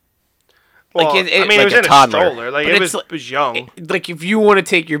 Like, Well, it- I mean, like it was a in toddler. a stroller. Like But it it's was young. like if you want to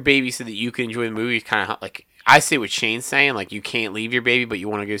take your baby so that you can enjoy the movie, it's kind of like I see what Shane's saying. Like you can't leave your baby, but you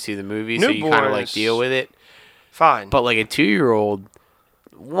want to go see the movie, so you kind of like Newborns. deal with it. Fine. But like a 2-year-old,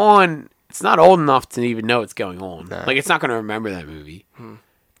 one, it's not old enough to even know what's going on. Like it's not going to remember that movie.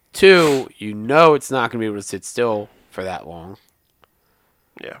 Two, you know it's not going to be able to sit still for that long.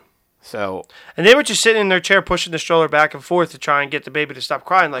 Yeah. So And they were just sitting in their chair pushing the stroller back and forth to try and get the baby to stop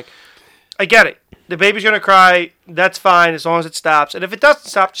crying. Like, I get it. The baby's gonna cry. That's fine as long as it stops. And if it doesn't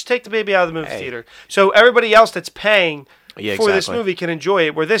stop, just take the baby out of the movie theater. So everybody else that's paying for this movie can enjoy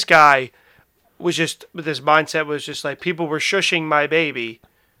it. Where this guy was just, with this mindset was just like, people were shushing my baby.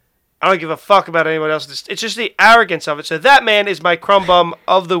 I don't give a fuck about anyone else. It's just the arrogance of it. So that man is my crumb bum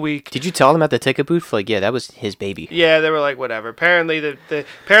of the week. Did you tell them at the ticket booth? Like, yeah, that was his baby. Yeah, they were like, whatever. Apparently,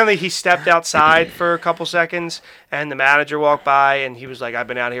 apparently he stepped outside for a couple seconds, and the manager walked by, and he was like, "I've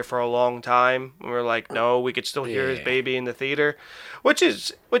been out here for a long time." And we were like, "No, we could still hear his baby in the theater," which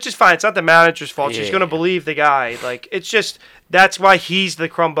is fine. It's not the manager's fault. She's gonna believe the guy. Like, it's just that's why he's the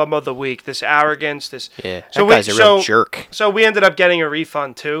crumb bum of the week. This arrogance. That guy's a real jerk. So we ended up getting a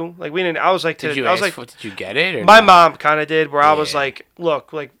refund too. Like we didn't. I was like, did you get it? Or my mom kind of did. Where I was like,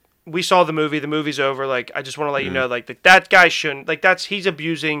 look, like. We saw the movie. The movie's over. Like, I just want to let you know, like, that guy shouldn't. Like, he's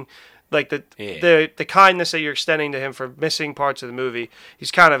abusing, like, the kindness that you're extending to him for missing parts of the movie.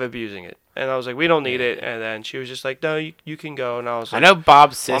 He's kind of abusing it. And I was like, we don't need it. And then she was just like, no, you can go. And I was like, I know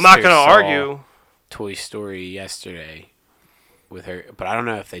Bob's sister. I'm not gonna argue. Toy Story yesterday with her, but I don't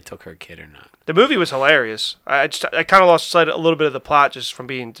know if they took her kid or not. The movie was hilarious. I kind of lost sight a little bit of the plot just from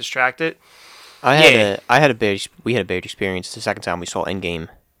being distracted. We had a bad experience the second time we saw Endgame.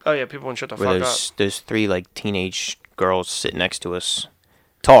 Oh yeah, people wouldn't shut the where fuck up. Those three like teenage girls sitting next to us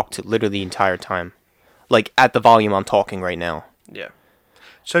talked literally the entire time, like at the volume I'm talking right now. Yeah.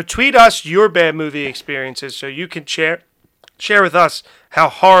 So tweet us your bad movie experiences so you can share with us how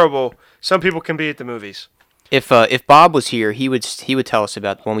horrible some people can be at the movies. If Bob was here, he would tell us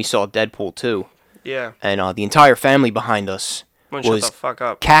about when we saw Deadpool 2. Yeah. And the entire family behind us Wouldn't was shut the fuck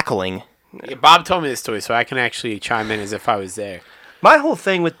up. cackling. Yeah, Bob told me this story, so I can actually chime in as if I was there. My whole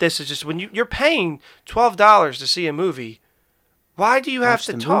thing with this is just when you're paying $12 to see a movie, why do you have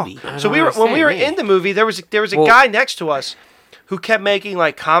to talk? movie. So when we were in the movie, there was a guy next to us who kept making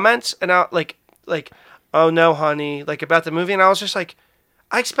like comments and like oh no honey, like about the movie, and I was just like,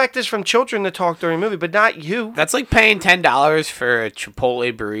 I expect this from children to talk during a movie, but not you. That's like paying $10 for a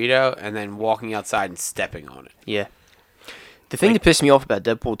Chipotle burrito and then walking outside and stepping on it. Yeah. The thing that pissed me off about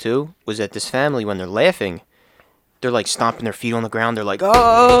Deadpool 2 was that this family, when they're laughing, they're like stomping their feet on the ground. They're like,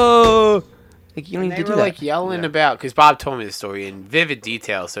 oh! Like, you don't need to do that. They were like yelling about, because Bob told me the story in vivid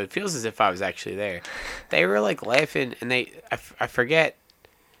detail, so it feels as if I was actually there. They were like laughing, and I forget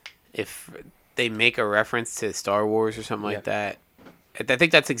if they make a reference to Star Wars or something like that. I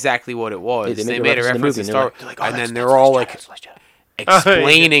think that's exactly what it was. Yeah, they made a reference to Star Wars, and then they're all like that's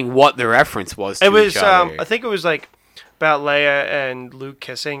explaining what the reference was to each other. I think it was like about Leia and Luke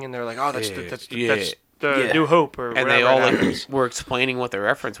kissing, and they're like, oh, that's the New Hope, or and whatever they all that like is. were explaining what the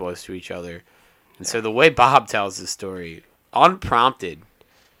reference was to each other. And so the way Bob tells the story, unprompted,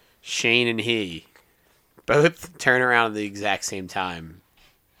 Shane and he both turn around at the exact same time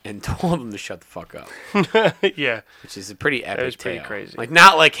and told him to shut the fuck up. Yeah, which is a pretty epic. It was pretty tale. crazy. Like,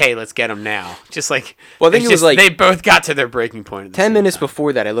 not like, hey, let's get him now. Just like, well, I think it was like they both got to their breaking point. At the 10 minutes time.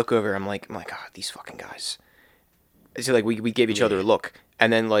 before that, I look over. I'm like, God, these fucking guys. So like we gave each other a look,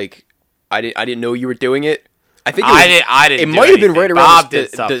 and then like I didn't know you were doing it. I think I didn't. It do might have been anything. right Bob around did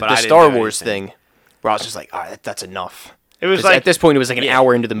stuff, but the I didn't Star do Wars anything. thing, where I was just like, all right, that's enough. It was 'Cause like at this point, it was like an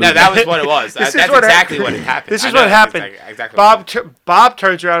hour into the movie. No, that was what it was. That's exactly what happened. This is I know what happened. Exactly Bob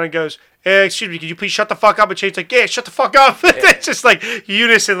turns around and goes, excuse me, could you please shut the fuck up? And Shane's like, yeah, shut the fuck up. It's just like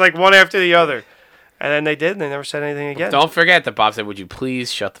unison, like one after the other. And then they did, and they never said anything again. Don't forget that Bob said, would you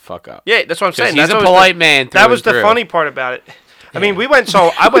please shut the fuck up? Yeah, that's what I'm saying. He's That's a what polite man. That was the funny part about it. I mean, we went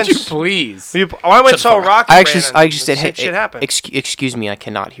so I went. Would you please? I went so Rocky. I just said, hey, shit happened. excuse me, I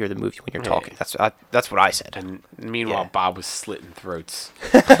cannot hear the movie when you're talking. That's what I said. And meanwhile, Bob was slitting throats.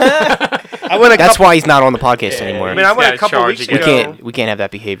 That's why he's not on the podcast anymore. I mean, I went a couple weeks ago. We can't have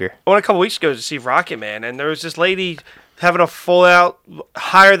that behavior. I went a couple weeks ago to see Rocket Man, and there was this lady having a full out,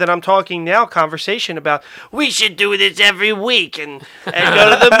 higher than I'm talking now conversation about we should do this every week and go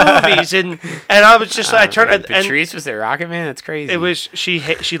to the movies, and I was just I turned and Patrice was there, Rocket Man. That's crazy. It was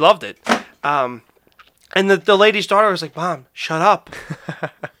she loved it, and the lady's daughter was like, "Mom, shut up,"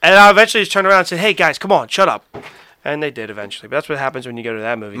 and I eventually just turned around and said, "Hey guys, come on, shut up," and they did eventually. But that's what happens when you go to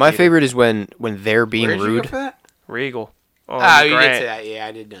that movie. My theater. favorite is when they're being Where'd you rude. go for that? Regal. Oh, you did say that. Yeah,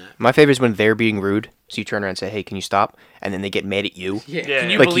 I did not. My favorite is when they're being rude. So you turn around and say, "Hey, can you stop?" And then they get mad at you. Yeah. Yeah.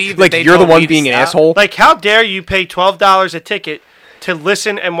 Can you Like, believe like that they you're the told one me to being an stop? asshole. Like, how dare you pay $12 a ticket to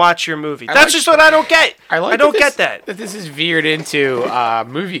listen and watch your movie? That's just what I don't get. I don't get that. That this is veered into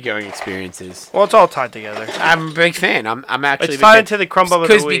movie going experiences. Well, it's all tied together. I'm a big fan. I'm actually It's tied into the crumb of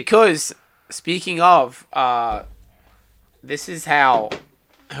the week. Because speaking of, this is how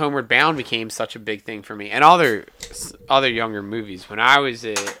Homeward Bound became such a big thing for me, and other other younger movies. When I was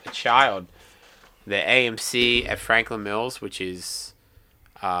a child, the AMC at Franklin Mills, which is,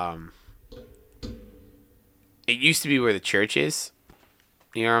 it used to be where the church is.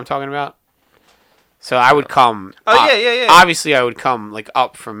 You know what I'm talking about? So I would come. Oh, yeah. Obviously, I would come like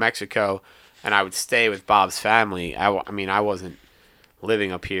up from Mexico, and I would stay with Bob's family. I mean, I wasn't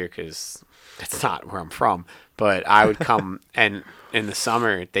living up here because that's not where I'm from. But I would come, and in the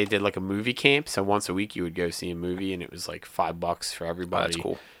summer they did like a movie camp. So once a week you would go see a movie, and it was like $5 for everybody. Oh, that's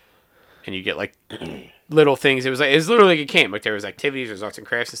cool. And you get like little things. It was literally like a camp. Like there was activities, there's arts and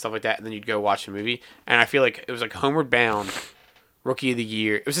crafts and stuff like that. And then you'd go watch the movie. And I feel like it was like Homeward Bound, Rookie of the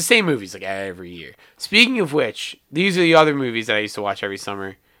Year. It was the same movies like every year. Speaking of which, these are the other movies that I used to watch every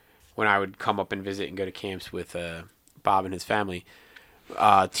summer when I would come up and visit and go to camps with Bob and his family.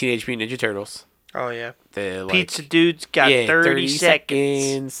 Teenage Mutant Ninja Turtles. Oh, yeah. The Pizza Dude's got 30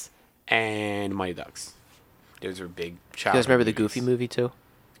 seconds. And Mighty Ducks. Those were big You child. guys remember the Goofy movie too?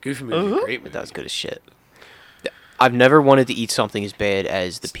 Goofy movie, Uh-huh. great movie. That was good as shit. I've never wanted to eat something as bad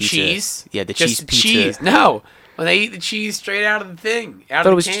as the pizza. Cheese? Yeah, the Just cheese pizza. Cheese. No, when they eat the cheese straight out of the thing, I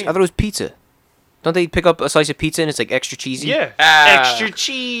thought it was pizza. Don't they pick up a slice of pizza and it's like extra cheesy? Yeah. Ah. Extra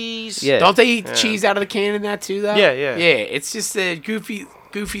cheese. Yeah. Don't they eat the cheese out of the can in that too, though? Yeah, yeah. Yeah, it's just that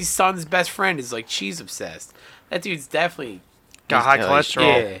Goofy's son's best friend is like cheese obsessed. That dude's definitely Got high he's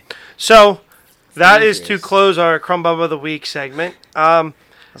cholesterol. yeah. So, that is to Dangerous. close our Crumb Bum of the Week segment. That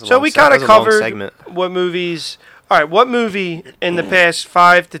was a So long we se- that kind of was a long covered segment. what movies. All right, what movie in the past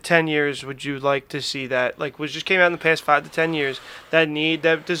 5 to 10 years would you like to see that was just came out in the past 5 to 10 years that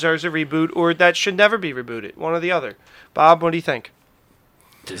deserves a reboot or that should never be rebooted? One or the other. Bob, what do you think?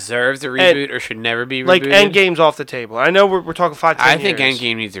 Deserves a reboot or should never be rebooted. Like Endgame's off the table. I know we're talking 5 to 10 I years. think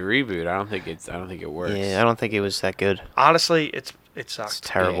Endgame needs a reboot. I don't think it works. Yeah, I don't think it was that good. Honestly, it sucks. It's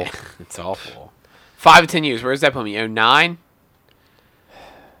terrible. Yeah, it's awful. 5 to 10 years. Where's that put me? 09?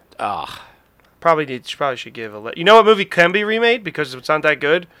 Ah. Probably should give You know what movie can be remade because it's not that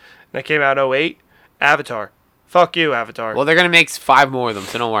good? And that came out in 08? Avatar. Fuck you, Avatar. Well, they're gonna make 5 more of them,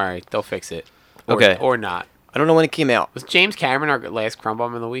 so don't worry. They'll fix it. Okay. Or not. I don't know when it came out, Was James Cameron our last Crumb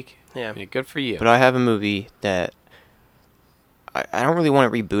Bum of the week? Yeah. Good for you. but I have a movie that I don't really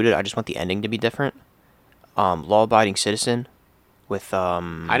want to reboot it. I just want the ending to be different. Law Abiding Citizen with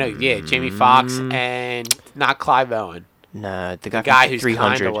I know. Yeah, Jamie Foxx and not Clive Owen. the The guy, guy from who's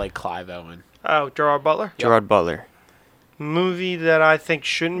 300, kind of like Clive Owen. Oh, Gerard Butler? Gerard Butler. Movie that I think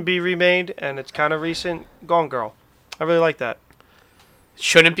shouldn't be remade, and it's kind of recent. Gone Girl. I really like that.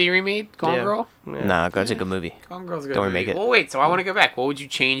 Shouldn't be remade. Gone Yeah. Girl. Yeah. Nah, it's a good movie. Gone Girl's a good Don't movie. remake it. Well, wait. So I want to go back. What would you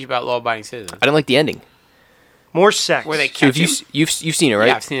change about Law Abiding Citizen? I didn't like the ending. More sex. Where they So catch if him? you've seen it, right?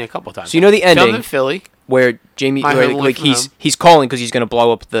 Yeah, I've seen it a couple times. So you know the Filmed ending in Philly. where Jamie, My where, Home Away like from he's Home. he's calling because he's gonna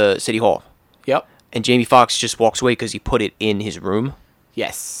blow up the city hall, Yep. and Jamie Foxx just walks away because he put it in his room.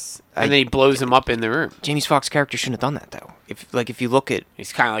 Yes. I- And then he blows him up in the room. Jamie Foxx's character shouldn't have done that though. If you look at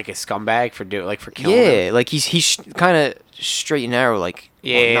He's kind of like a scumbag for killing him. yeah, like he's kind of straight and narrow. Like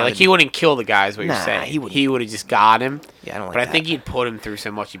Yeah, well, not like a- he wouldn't kill the guy is what Nah, you're saying. he wouldn't. He would have just got him. Yeah, I don't like But I that. think he'd put him through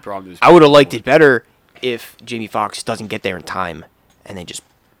so much he brought him to his I would have liked it better if Jamie Foxx doesn't get there in time and they just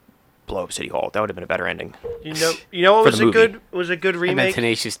blow up City Hall. That would have been a better ending. You know what For was the a movie. good And then remake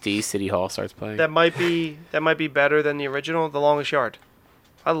Tenacious D, City Hall starts playing. that might be better than the original, The Longest Yard.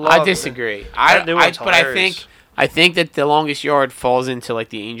 I love I disagree. That new one's But hilarious. I think that The Longest Yard falls into like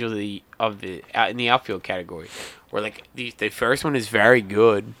the Angel of the in the outfield category, where like the first one is very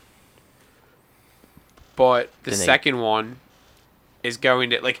good, but the Then they- second one is going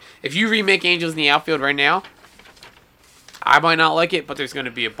to like if you remake Angels in the Outfield right now, I might not like it, but there's going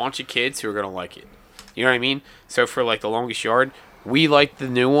to be a bunch of kids who are going to like it. You know what I mean? So for like The Longest Yard, we liked the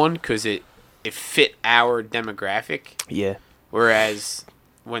new one because it fit our demographic. Yeah. Whereas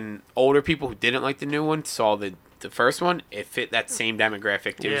when older people who didn't like the new one saw the first one, it fit that same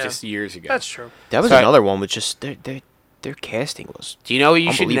demographic. It was Yeah. just years ago. That's true. That was So I- another one with just their casting was Do you know what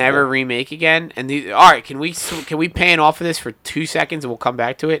you should Unbelievable. never remake again? And all right, can we pan off of this for 2 seconds and we'll come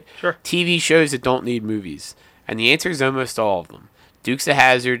back to it? Sure. TV shows that don't need movies, and the answer is almost all of them. Dukes of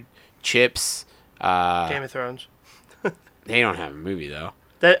Hazzard, Chips. Game of Thrones. They don't have a movie though.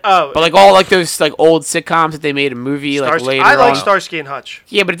 But But like all like those like old sitcoms that they made a movie like Starsky, later I like on. Starsky and Hutch.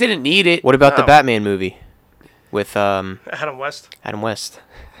 Yeah, but it didn't need it. What about the Oh. Batman movie with Adam West. Adam West?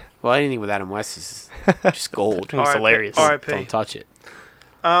 Well, anything with Adam West is just gold. It was hilarious. R.I.P. Don't touch it.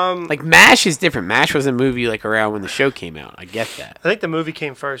 Like MASH is different. MASH was a movie like around when the show came out. I get that. I think the movie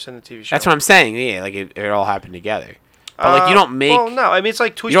came first in the TV show. That's what I'm saying. Yeah, like it all happened together. But like you don't make, Well, no, I mean it's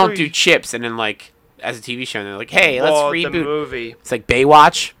like Toy you don't Story. do Chips and then like as a TV show, and they're like, hey, let's Well, the reboot. movie. It's like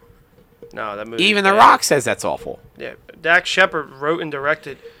Baywatch. No, that movie. Even The Rock says that's awful. Yeah, Dax Shepard wrote and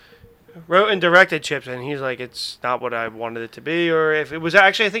directed Chips, and he's like, it's not what I wanted it to be, or if it was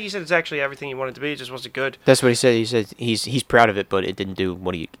actually, I think he said it's actually everything he wanted it to be. It just wasn't good. That's what he said. He said he's proud of it, but it didn't do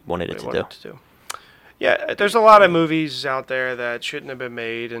what he wanted it What to he do. wanted it to do. Yeah, there's a lot of movies out there that shouldn't have been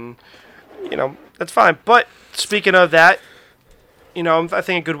made, and that's fine. But speaking of that, I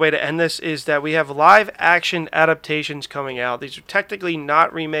think a good way to end this is that we have live action adaptations coming out. These are technically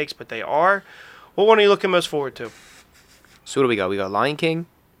not remakes, but they are. What one are you looking most forward to? So what do we got? We got Lion King.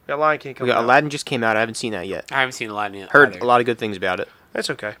 We got Lion King We coming got out. Aladdin just came out. I haven't seen that yet. I haven't seen a lot of Heard a lot of good things about it. That's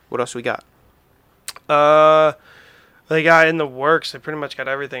okay. What else we got? They got in the works. They pretty much got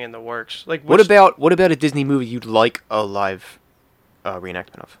everything in the works. Like What about a Disney movie you'd like a live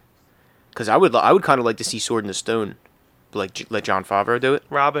reenactment of? Because I would kind of like to see Sword in the Stone, like let Jon Favreau do it.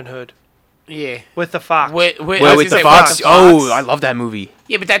 Robin Hood Yeah. with the fox? With With the fox. Oh, I love that movie.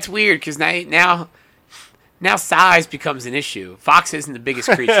 Yeah, but that's weird because now size becomes an issue. Fox isn't the biggest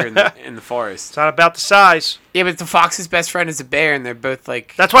creature in the forest. It's not about the size. Yeah, but the fox's best friend is a bear, and they're both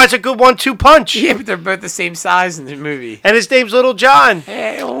like. That's why it's a good 1-2 punch. Yeah, but they're both the same size in the movie. And his name's Little John.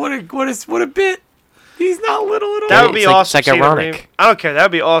 Hey, what a bit. He's not little at all. That would be It's like- awesome. it's like seeing a ironic. I don't care. That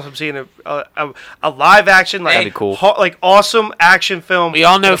would be awesome seeing a live action like That'd be cool. like awesome action film. We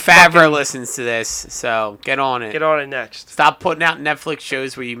all know with a Favreau fucking- listens to this, so get on it. Get on it next. Stop putting out Netflix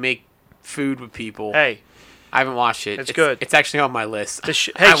shows where you make food with people. Hey, I haven't watched it. It's good. It's actually on my list.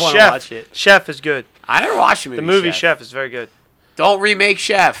 hey, I want to Chef. watch it. Chef is good. I never watched the movie. The movie Chef is very good. Don't remake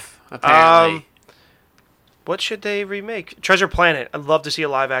Chef. Apparently. What should they remake? Treasure Planet. I'd love to see a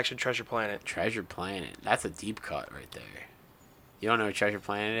live action Treasure Planet. Treasure Planet. That's a deep cut right there. You don't know what Treasure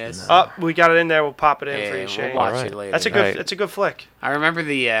Planet is? Oh, we got it in there. We'll pop it in Yeah, for you, we'll Shane. watch Alright. it later. That's a good. Alright. That's a good flick. I remember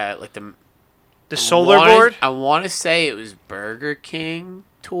the The Solar Board. I want to say it was Burger King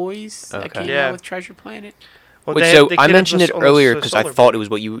toys that Okay. came Yeah. out with Treasure Planet. Well, Wait, they so had the I kid mentioned on it the- on the earlier because I Solar thought Board. it was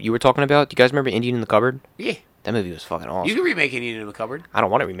what you were talking about. Do you guys remember Indian in the Cupboard? Yeah, That movie was fucking awesome. you can remake it in the cupboard. I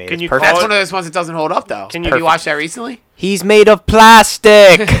don't want it remade. Can It's you perfect. That's Call one of those ones that doesn't hold up though. Can Have you- you watched that recently? He's made of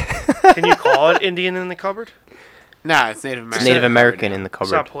plastic. Can you call it Indian in the Cupboard? No, it's Native American. It's Native American in the It's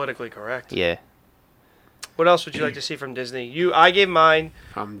cupboard. not politically correct. Yeah. What else would you like to see from Disney? I gave mine.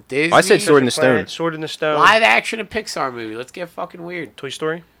 From Disney. I said Sword in the Treasure Planet, Stone. Sword in the Stone. Live action and Pixar movie. Let's get fucking weird. Toy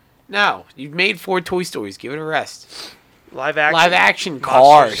Story. No, you've made 4 Toy Stories. Give it a rest. Live action. Live action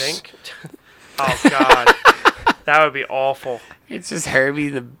Monsters, Cars. Inc. Oh God, that would be awful. It's just Herbie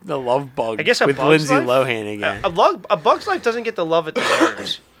the Love Bug. I guess A with Bug's Lindsay Life? Lohan again. A Bug's Life doesn't get the love it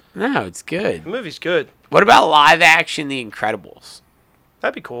deserves. No, it's good. The movie's good. What about live action The Incredibles?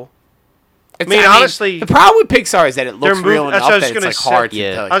 That'd be cool. It's- honestly, the problem with Pixar is that it looks their real mov- that's enough what I was that it's gonna like say. hard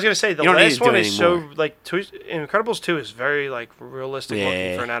Yeah. to. I was gonna say the you don't need last to do one it is so anymore. like Incredibles 2 is very like realistic looking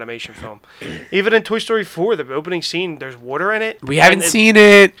Yeah. for an animation film. Even in Toy Story 4, the opening scene, there's water in it. We haven't and seen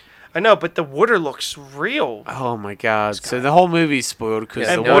it. I know, but the water looks real. Oh my god! So the whole movie's spoiled because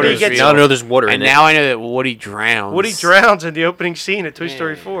And the Woody water's gets- real. No, there's water and in now I know that Woody drowns. Woody drowns in the opening scene of Toy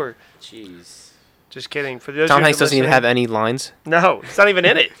Story Yeah. 4. Jeez. Just kidding. For those it. Tom of you Hanks doesn't even have listening- any lines. No, it's not even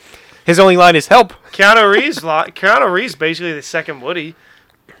in it. His only line is "Help." Keanu Reeves basically the second Woody.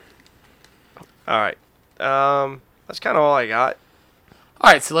 All right, that's kind of all I got.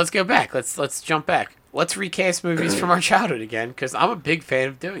 All right, so let's go back. Let's jump back. Let's recast movies from our childhood again because I'm a big fan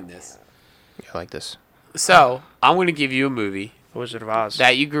of doing this. I like this. So I'm going to give you a movie Wizard of Oz.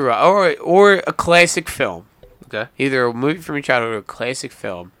 that you grew up, or a classic film, Okay. either a movie from your childhood or a classic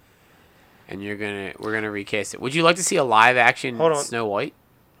film, and we're gonna recast it. Would you like to see a live action Hold on. Snow White?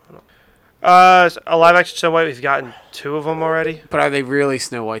 A live action Snow White. We've gotten 2 of them already. But are they really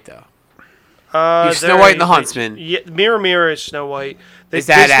Snow White though? They're- Snow White and the Huntsman. Yeah, Mirror Mirror is Snow White. Is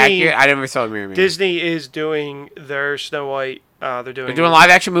that Disney, accurate? I never saw Mirror Mirror. Disney is doing their Snow White. They're doing live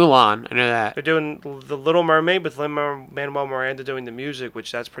action Mulan. I know that. They're doing the Little Mermaid with Lin-Manuel Miranda doing the music,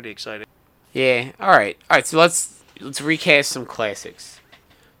 which that's pretty exciting. Yeah. All right. So let's recast some classics.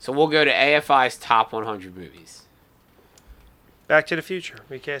 So we'll go to AFI's top 100 movies. Back to the Future.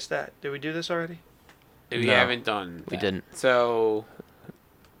 Recast that. Did we do this already? We No, haven't done. we that. didn't. So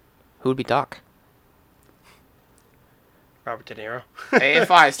Who would be Doc? Robert De Niro.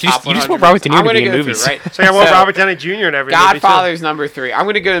 AFI's You top just- you just 100 want Robert De movies. Niro I'm to gonna be in go movies. through, right? So I want Robert Downey Jr. in every movie, too. Godfather's number 3. I'm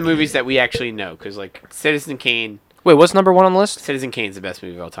gonna go to movies that we actually know because like Citizen Kane. Wait, what's number 1 on the list? Citizen Kane's the best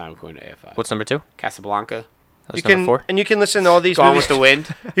movie of all time according to AFI. What's number 2? Casablanca? That You was number can 4. and you can listen to all these Gone movies. with the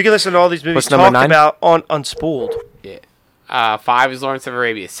Wind. You can listen to all these movies What's number talked 9? about on Unspooled. Yeah. 5 is Lawrence of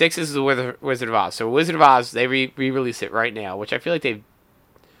Arabia. 6 is the Wizard of Oz. So Wizard of Oz, they re-release it right now, which I feel like did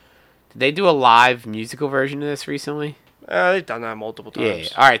they do a live musical version of this recently? They've done that multiple Yeah.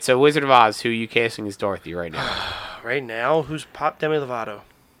 times. All right. So Wizard of Oz, who are you casting as Dorothy right now? Right now, who's Pop Demi Lovato?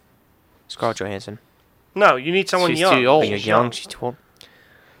 Scarlett Johansson. No, you need someone She's young. too old. Are you young? She's too old.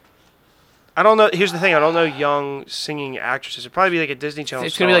 I don't know. Here's the thing. I don't know young singing actresses. It'd probably be like a Disney Channel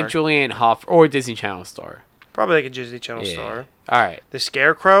It's star. gonna be like Julianne Hough or a Disney Channel star. Probably like a Disney Channel Yeah. star. All right. The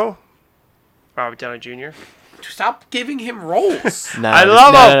Scarecrow, Robert Downey Jr. Stop giving him roles. No, I the-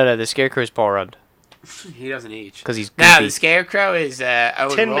 love him. No. The Scarecrow's Paul Rudd. He doesn't age. Because he's Now goofy. the Scarecrow is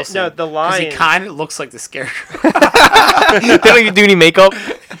Owen Tin Ma- Wilson. no, the 'cause he Lion. kind of looks like the Scarecrow. They don't even do any makeup.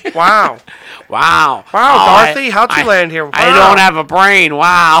 Wow. Wow. Wow, Oh, Dorothy, how'd you land here? Wow. I don't have a brain.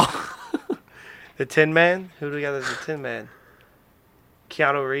 Wow. The Tin Man? Who do we got as the Tin Man?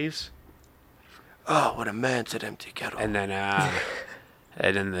 Keanu Reeves? Oh, what a man's an empty kettle. And then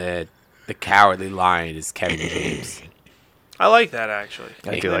the Cowardly Lion is Kevin James. I like that, actually. I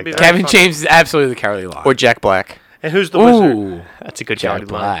That'd do like be that. very Kevin fun. James is absolutely the Cowardly Lion. Or Jack Black. And who's the wizard? Ooh, That's a good Jack Cowardly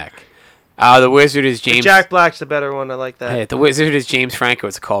Lion. Black. The wizard is James. Jack Black's the better one. I like that. Hey, the wizard is James Franco.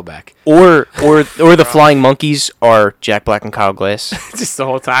 It's a callback. Or the Flying Monkeys are Jack Black and Kyle Glass. Just the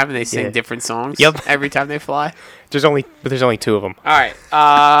whole time, and they sing Yeah. different songs. Yep. Every time they fly. There's only two of them. All right.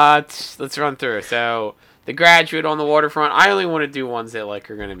 Let's run through. So, The Graduate on the Waterfront. I only want to do ones that like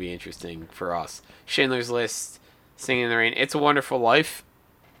are going to be interesting for us. Schindler's List, Singing in the Rain, It's a Wonderful Life.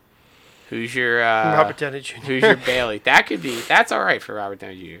 Who's your Robert Downey Jr. Who's your Bailey? That's all right for Robert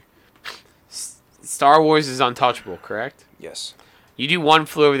Downey Jr. Star Wars is untouchable, correct? Yes. You do One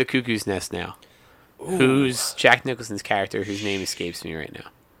Flew Over the Cuckoo's Nest now. Who's Jack Nicholson's character whose name escapes me right now?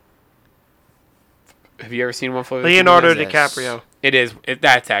 Have you ever seen One Flew Over Leonardo the Cuckoo's Nest? DiCaprio. It is.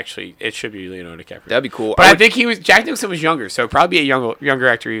 It should be Leonardo DiCaprio. That'd be cool. But I think Jack Nicholson was younger, so probably a younger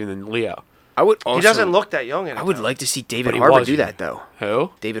actor even than Leo. I would also, He doesn't look that young in it. I would though. like to see But David he Harbour was do young. that though.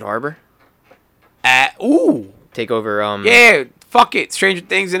 Who? David Harbour Ooh. take over. Yeah. Fuck it. Stranger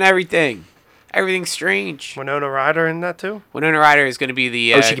Things and everything. Everything's strange. Winona Ryder in that too? Winona Ryder is going to be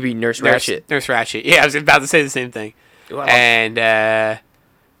the. Oh, she could be Nurse Ratched. Nurse Ratched. Yeah, I was about to say the same thing. Ooh, I love- And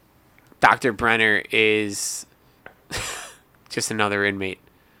Dr. Brenner is just another inmate.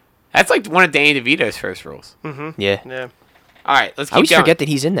 That's like one of Danny DeVito's first roles. Yeah. Yeah. All right, let's keep I always going. forget that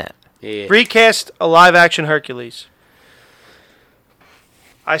he's in that. Yeah. Recast a live action Hercules.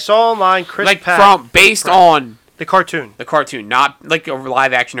 I saw online Chris Like Pratt. based on the cartoon. the cartoon, not like a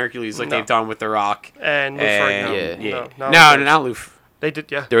live action Hercules like No. they've done with The Rock. And Lou And, Ferrigno. yeah. No, not Lou. They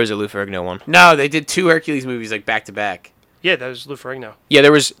did, yeah. There was a Lou Ferrigno one. No, they did two Hercules movies like back to back. Yeah, that was Lou Ferrigno. Yeah,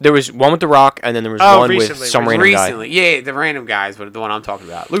 there was one with The Rock, and then there was Oh, one recently, with some random guy. Recently, yeah, the random guys, but the one I'm talking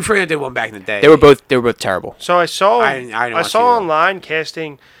about. Lou Ferrigno did one back in the day. They were both terrible. So I saw I didn't watch saw either. online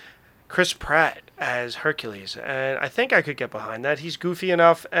casting Chris Pratt as Hercules, and I think I could get behind that. He's goofy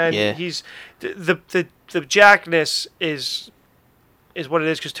enough, and Yeah. he's the jackness is what it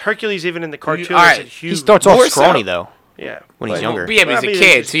is, because Hercules even in the cartoon all right, is He huge. starts off More so- scrawny though yeah when he's But- younger. But yeah, but Well, he's I a mean,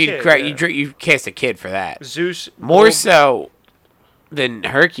 kid, he's so a you kid, you cast a kid for that. Zeus More Gold- so than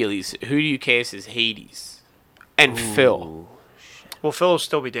Hercules, who do you cast as Hades? And Phil. Well, Phil will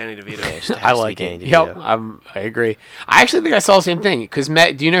still be Danny DeVito. I like it. Yep, I agree. I actually think I saw the same thing because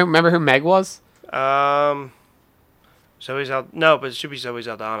Meg. Do you remember who Meg was? No, but it should be Zoe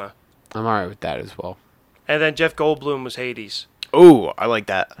Saldana. I'm alright with that as well. And then Jeff Goldblum was Hades. Ooh, I like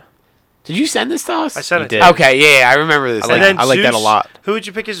that. Did you send this to us? I sent You it. did. To you. Okay, yeah, I remember this. I like- And then I like that a Zeus- lot. Who would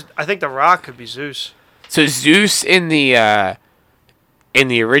you pick as? I think The Rock could be Zeus. So Zeus in the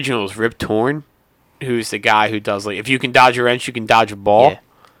original is Rip Torn, who's the guy who does like if you can dodge a wrench, you can dodge a ball.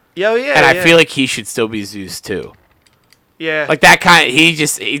 Yeah. Yeah. And I feel like he should still be Zeus too. yeah. Like that kind.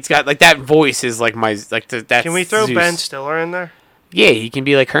 He's got like that voice is like my like that. Can we throw Zeus. Ben Stiller in there? Yeah, he can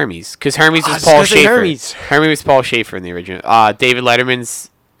be like Hermes because Hermes I was was Paul gonna say Schaefer. Hermes. Hermes was Paul Schaefer in the original. David Letterman's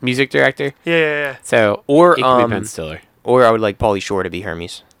music director. Yeah. So Or, he could be Ben Stiller. Or I would like Pauly Shore to be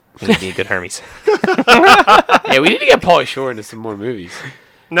Hermes. I think he'd be a good Hermes. Yeah, we need to get Pauly Shore into some more movies.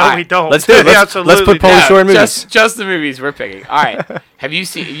 No, Alright, we don't. let's do it. We Let's absolutely put Pauly don't. Shore in movies. Just the movies we're picking. All right. Have you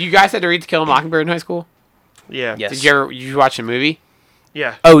seen? You guys had to read To Kill a Mockingbird in high school. Yeah. Yes. Did you watch the movie?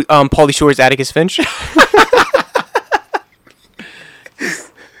 Yeah. Oh, Pauly Shore's Atticus Finch.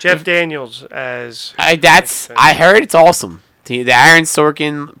 Jeff Daniels as I heard it's awesome. The Aaron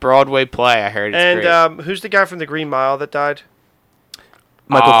Sorkin Broadway play. I heard it's and great. who's the guy from The Green Mile that died?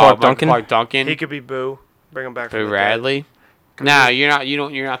 Michael Clark Duncan. Clark Duncan. He could be Boo. Bring him back. Boo from the dead. Radley. No, you're not.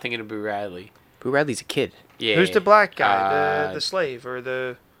 You're not thinking of Boo Radley. Boo Radley's a kid. Yeah. Who's the black guy? Uh, The slave or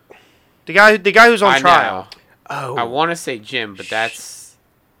the guy who's on I trial? know. Oh. I want to say Jim, but that's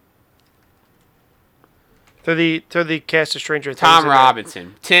Throw the cast of Stranger Things. Tom in there.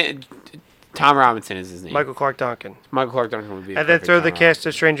 Robinson. Tom Robinson is his name. Michael Clark Duncan. Michael Clark Duncan would be. And then perfect throw Tom the cast Robinson.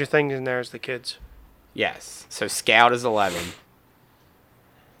 of Stranger Things in there as the kids. Yes. So Scout is 11.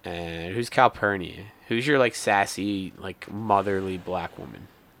 And who's Calpurnia? Who's your like sassy, like motherly black woman?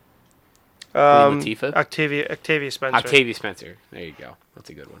 Latifah? Octavia Spencer. Octavia Spencer. There you go. That's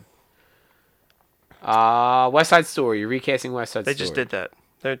a good one. West Side Story. You're recasting West Side They Story. just did that.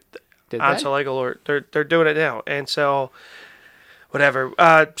 They're Did Ansel Elgort. They're doing it now. Ansel, whatever.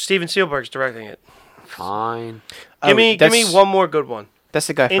 Steven Spielberg's directing it. Fine. Give me that's- one more good one. That's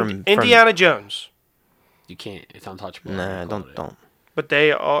the guy from Indiana Jones. You can't. It's untouchable. Nah, I called it. don't. But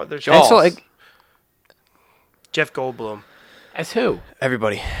they're Jaws. Ansel, like, Jeff Goldblum. As who?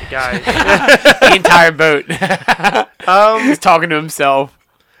 everybody. The guy. The entire boat. He's talking to himself.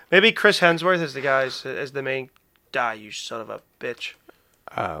 Maybe Chris Hemsworth is the guy as the main guy, you son of a bitch.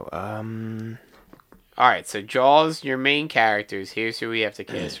 Oh, All right, so Jaws, your main characters. Here's who we have to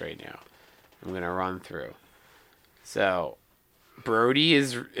cast right now. I'm gonna run through. So, Brody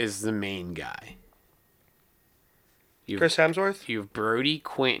is the main guy. Chris Hemsworth? You have Brody,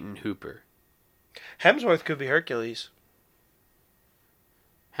 Quentin, Hooper. Hemsworth could be Hercules.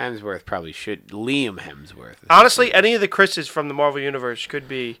 Hemsworth probably should. Liam Hemsworth. Honestly, any of the Chris's from the Marvel Universe could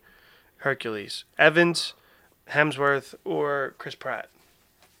be Hercules. Evans, Hemsworth, or Chris Pratt.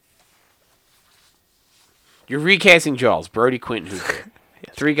 You're recasting Jaws. Brody, Quentin, Hooper.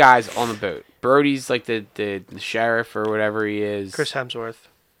 3 guys on the boat. Brody's like the sheriff or whatever he is. Chris Hemsworth.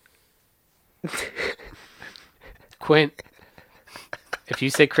 Quint. If you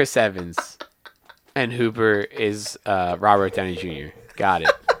say Chris Evans and Hooper is Robert Downey Jr. Got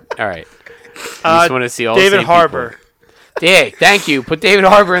it. All right. You just want to see all the David same Harbour. people. Yeah, thank you. Put David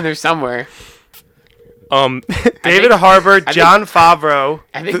Harbour in there somewhere. David Harbour, John Favreau.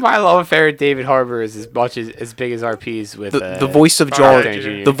 I think my love affair with David Harbour is as much as big as RP's with the voice of Robert Jaws.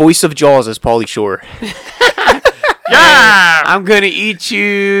 Downey Jr. The voice of Jaws is Pauly Shore. Yeah! I'm gonna eat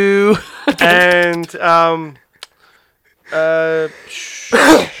you. And the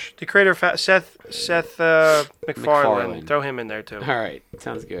creator Seth MacFarlane. Throw him in there too. All right,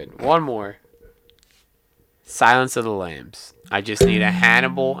 sounds good. One more. Silence of the Lambs. I just need a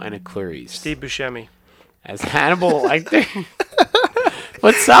Hannibal and a Clarice. Steve Buscemi. As Hannibal, like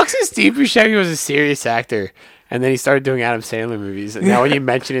what sucks is Steve Buscemi was a serious actor, and then he started doing Adam Sandler movies. And now when you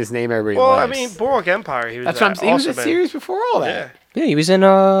mention his name, everybody Well, laughs. I mean, Boardwalk Empire. He was. That's what I'm saying. He was also a serious before all that. Yeah, Yeah, he was in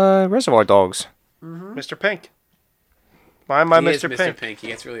Reservoir Dogs. Mr. Pink. Why am I He is Mr. Pink? He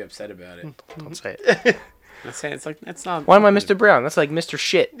gets really upset about it. Don't say it. I'm saying it's like that's not. Why am I Mr. Brown? That's like Mr.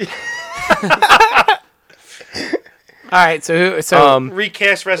 Shit. All right, so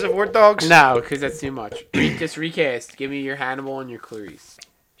Recast Reservoir Dogs. no, because that's too much. Just recast. Give me your Hannibal and your Clarice.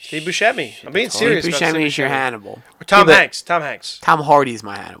 Steve Buscemi. I'm being Steve serious. about Buscemi Steve is your Buscemi. Hannibal. Or Tom Yeah, but- Hanks. Tom Hanks. Tom Hardy's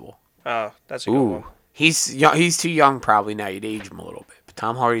my Hannibal. Oh, that's a good Ooh. one. He's young, he's too young probably now. You'd age him a little bit. But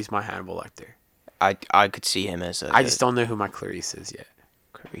Tom Hardy's my Hannibal Lecter. I could see him as a. I just don't know who my Clarice is yet.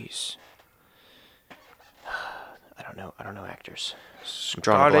 Clarice. I don't know actors. I'm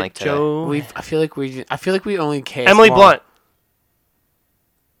drawing a Scarlett blank today. Johansson. I feel like we only cast Emily Marvel. Blunt.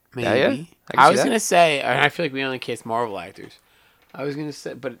 Maybe. Yeah, I can I see was that. gonna say, and I feel like we only cast Marvel actors. I was gonna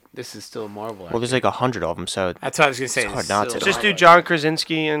say, but this is still a Marvel actor. Well, there's like 100 of them, so That's what I was gonna say. it's hard it's not still to. a Just do Marvel John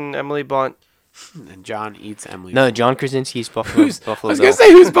Krasinski and Emily Blunt. actor. And John eats Emily. no. John Krasinski's Buffalo. I Buffalo was Bill. gonna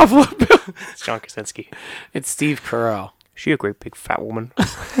say who's Buffalo Bill? It's John Krasinski. It's Steve Carell. She a great big fat woman.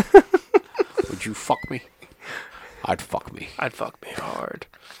 Would you fuck me? I'd fuck me. I'd fuck me hard.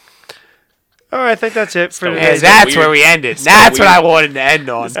 All right, I think that's it for Yeah, today. that's where we ended. That's what I wanted to end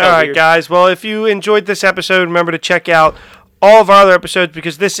on. All right, guys. Well, if you enjoyed this episode, remember to check out all of our other episodes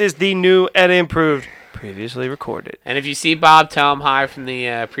because this is the new and improved, previously recorded. And if you see Bob, tell him hi from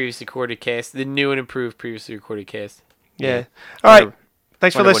the previously recorded cast, the new and improved previously recorded cast. Yeah. All right.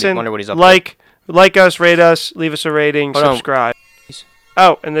 Thanks for wonder what he- listening. wonder what he's up to. Like us, rate us, leave us a rating, Hold on. subscribe.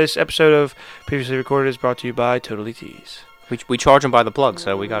 Oh, and this episode of previously recorded is brought to you by Totally Tees. We charge them by the plug,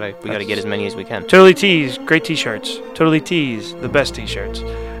 so we gotta get as many as we can. Totally Tees, great t-shirts. Totally Tees, the best t-shirts.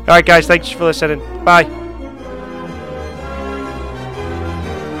 All right, guys. Thanks for listening. Bye.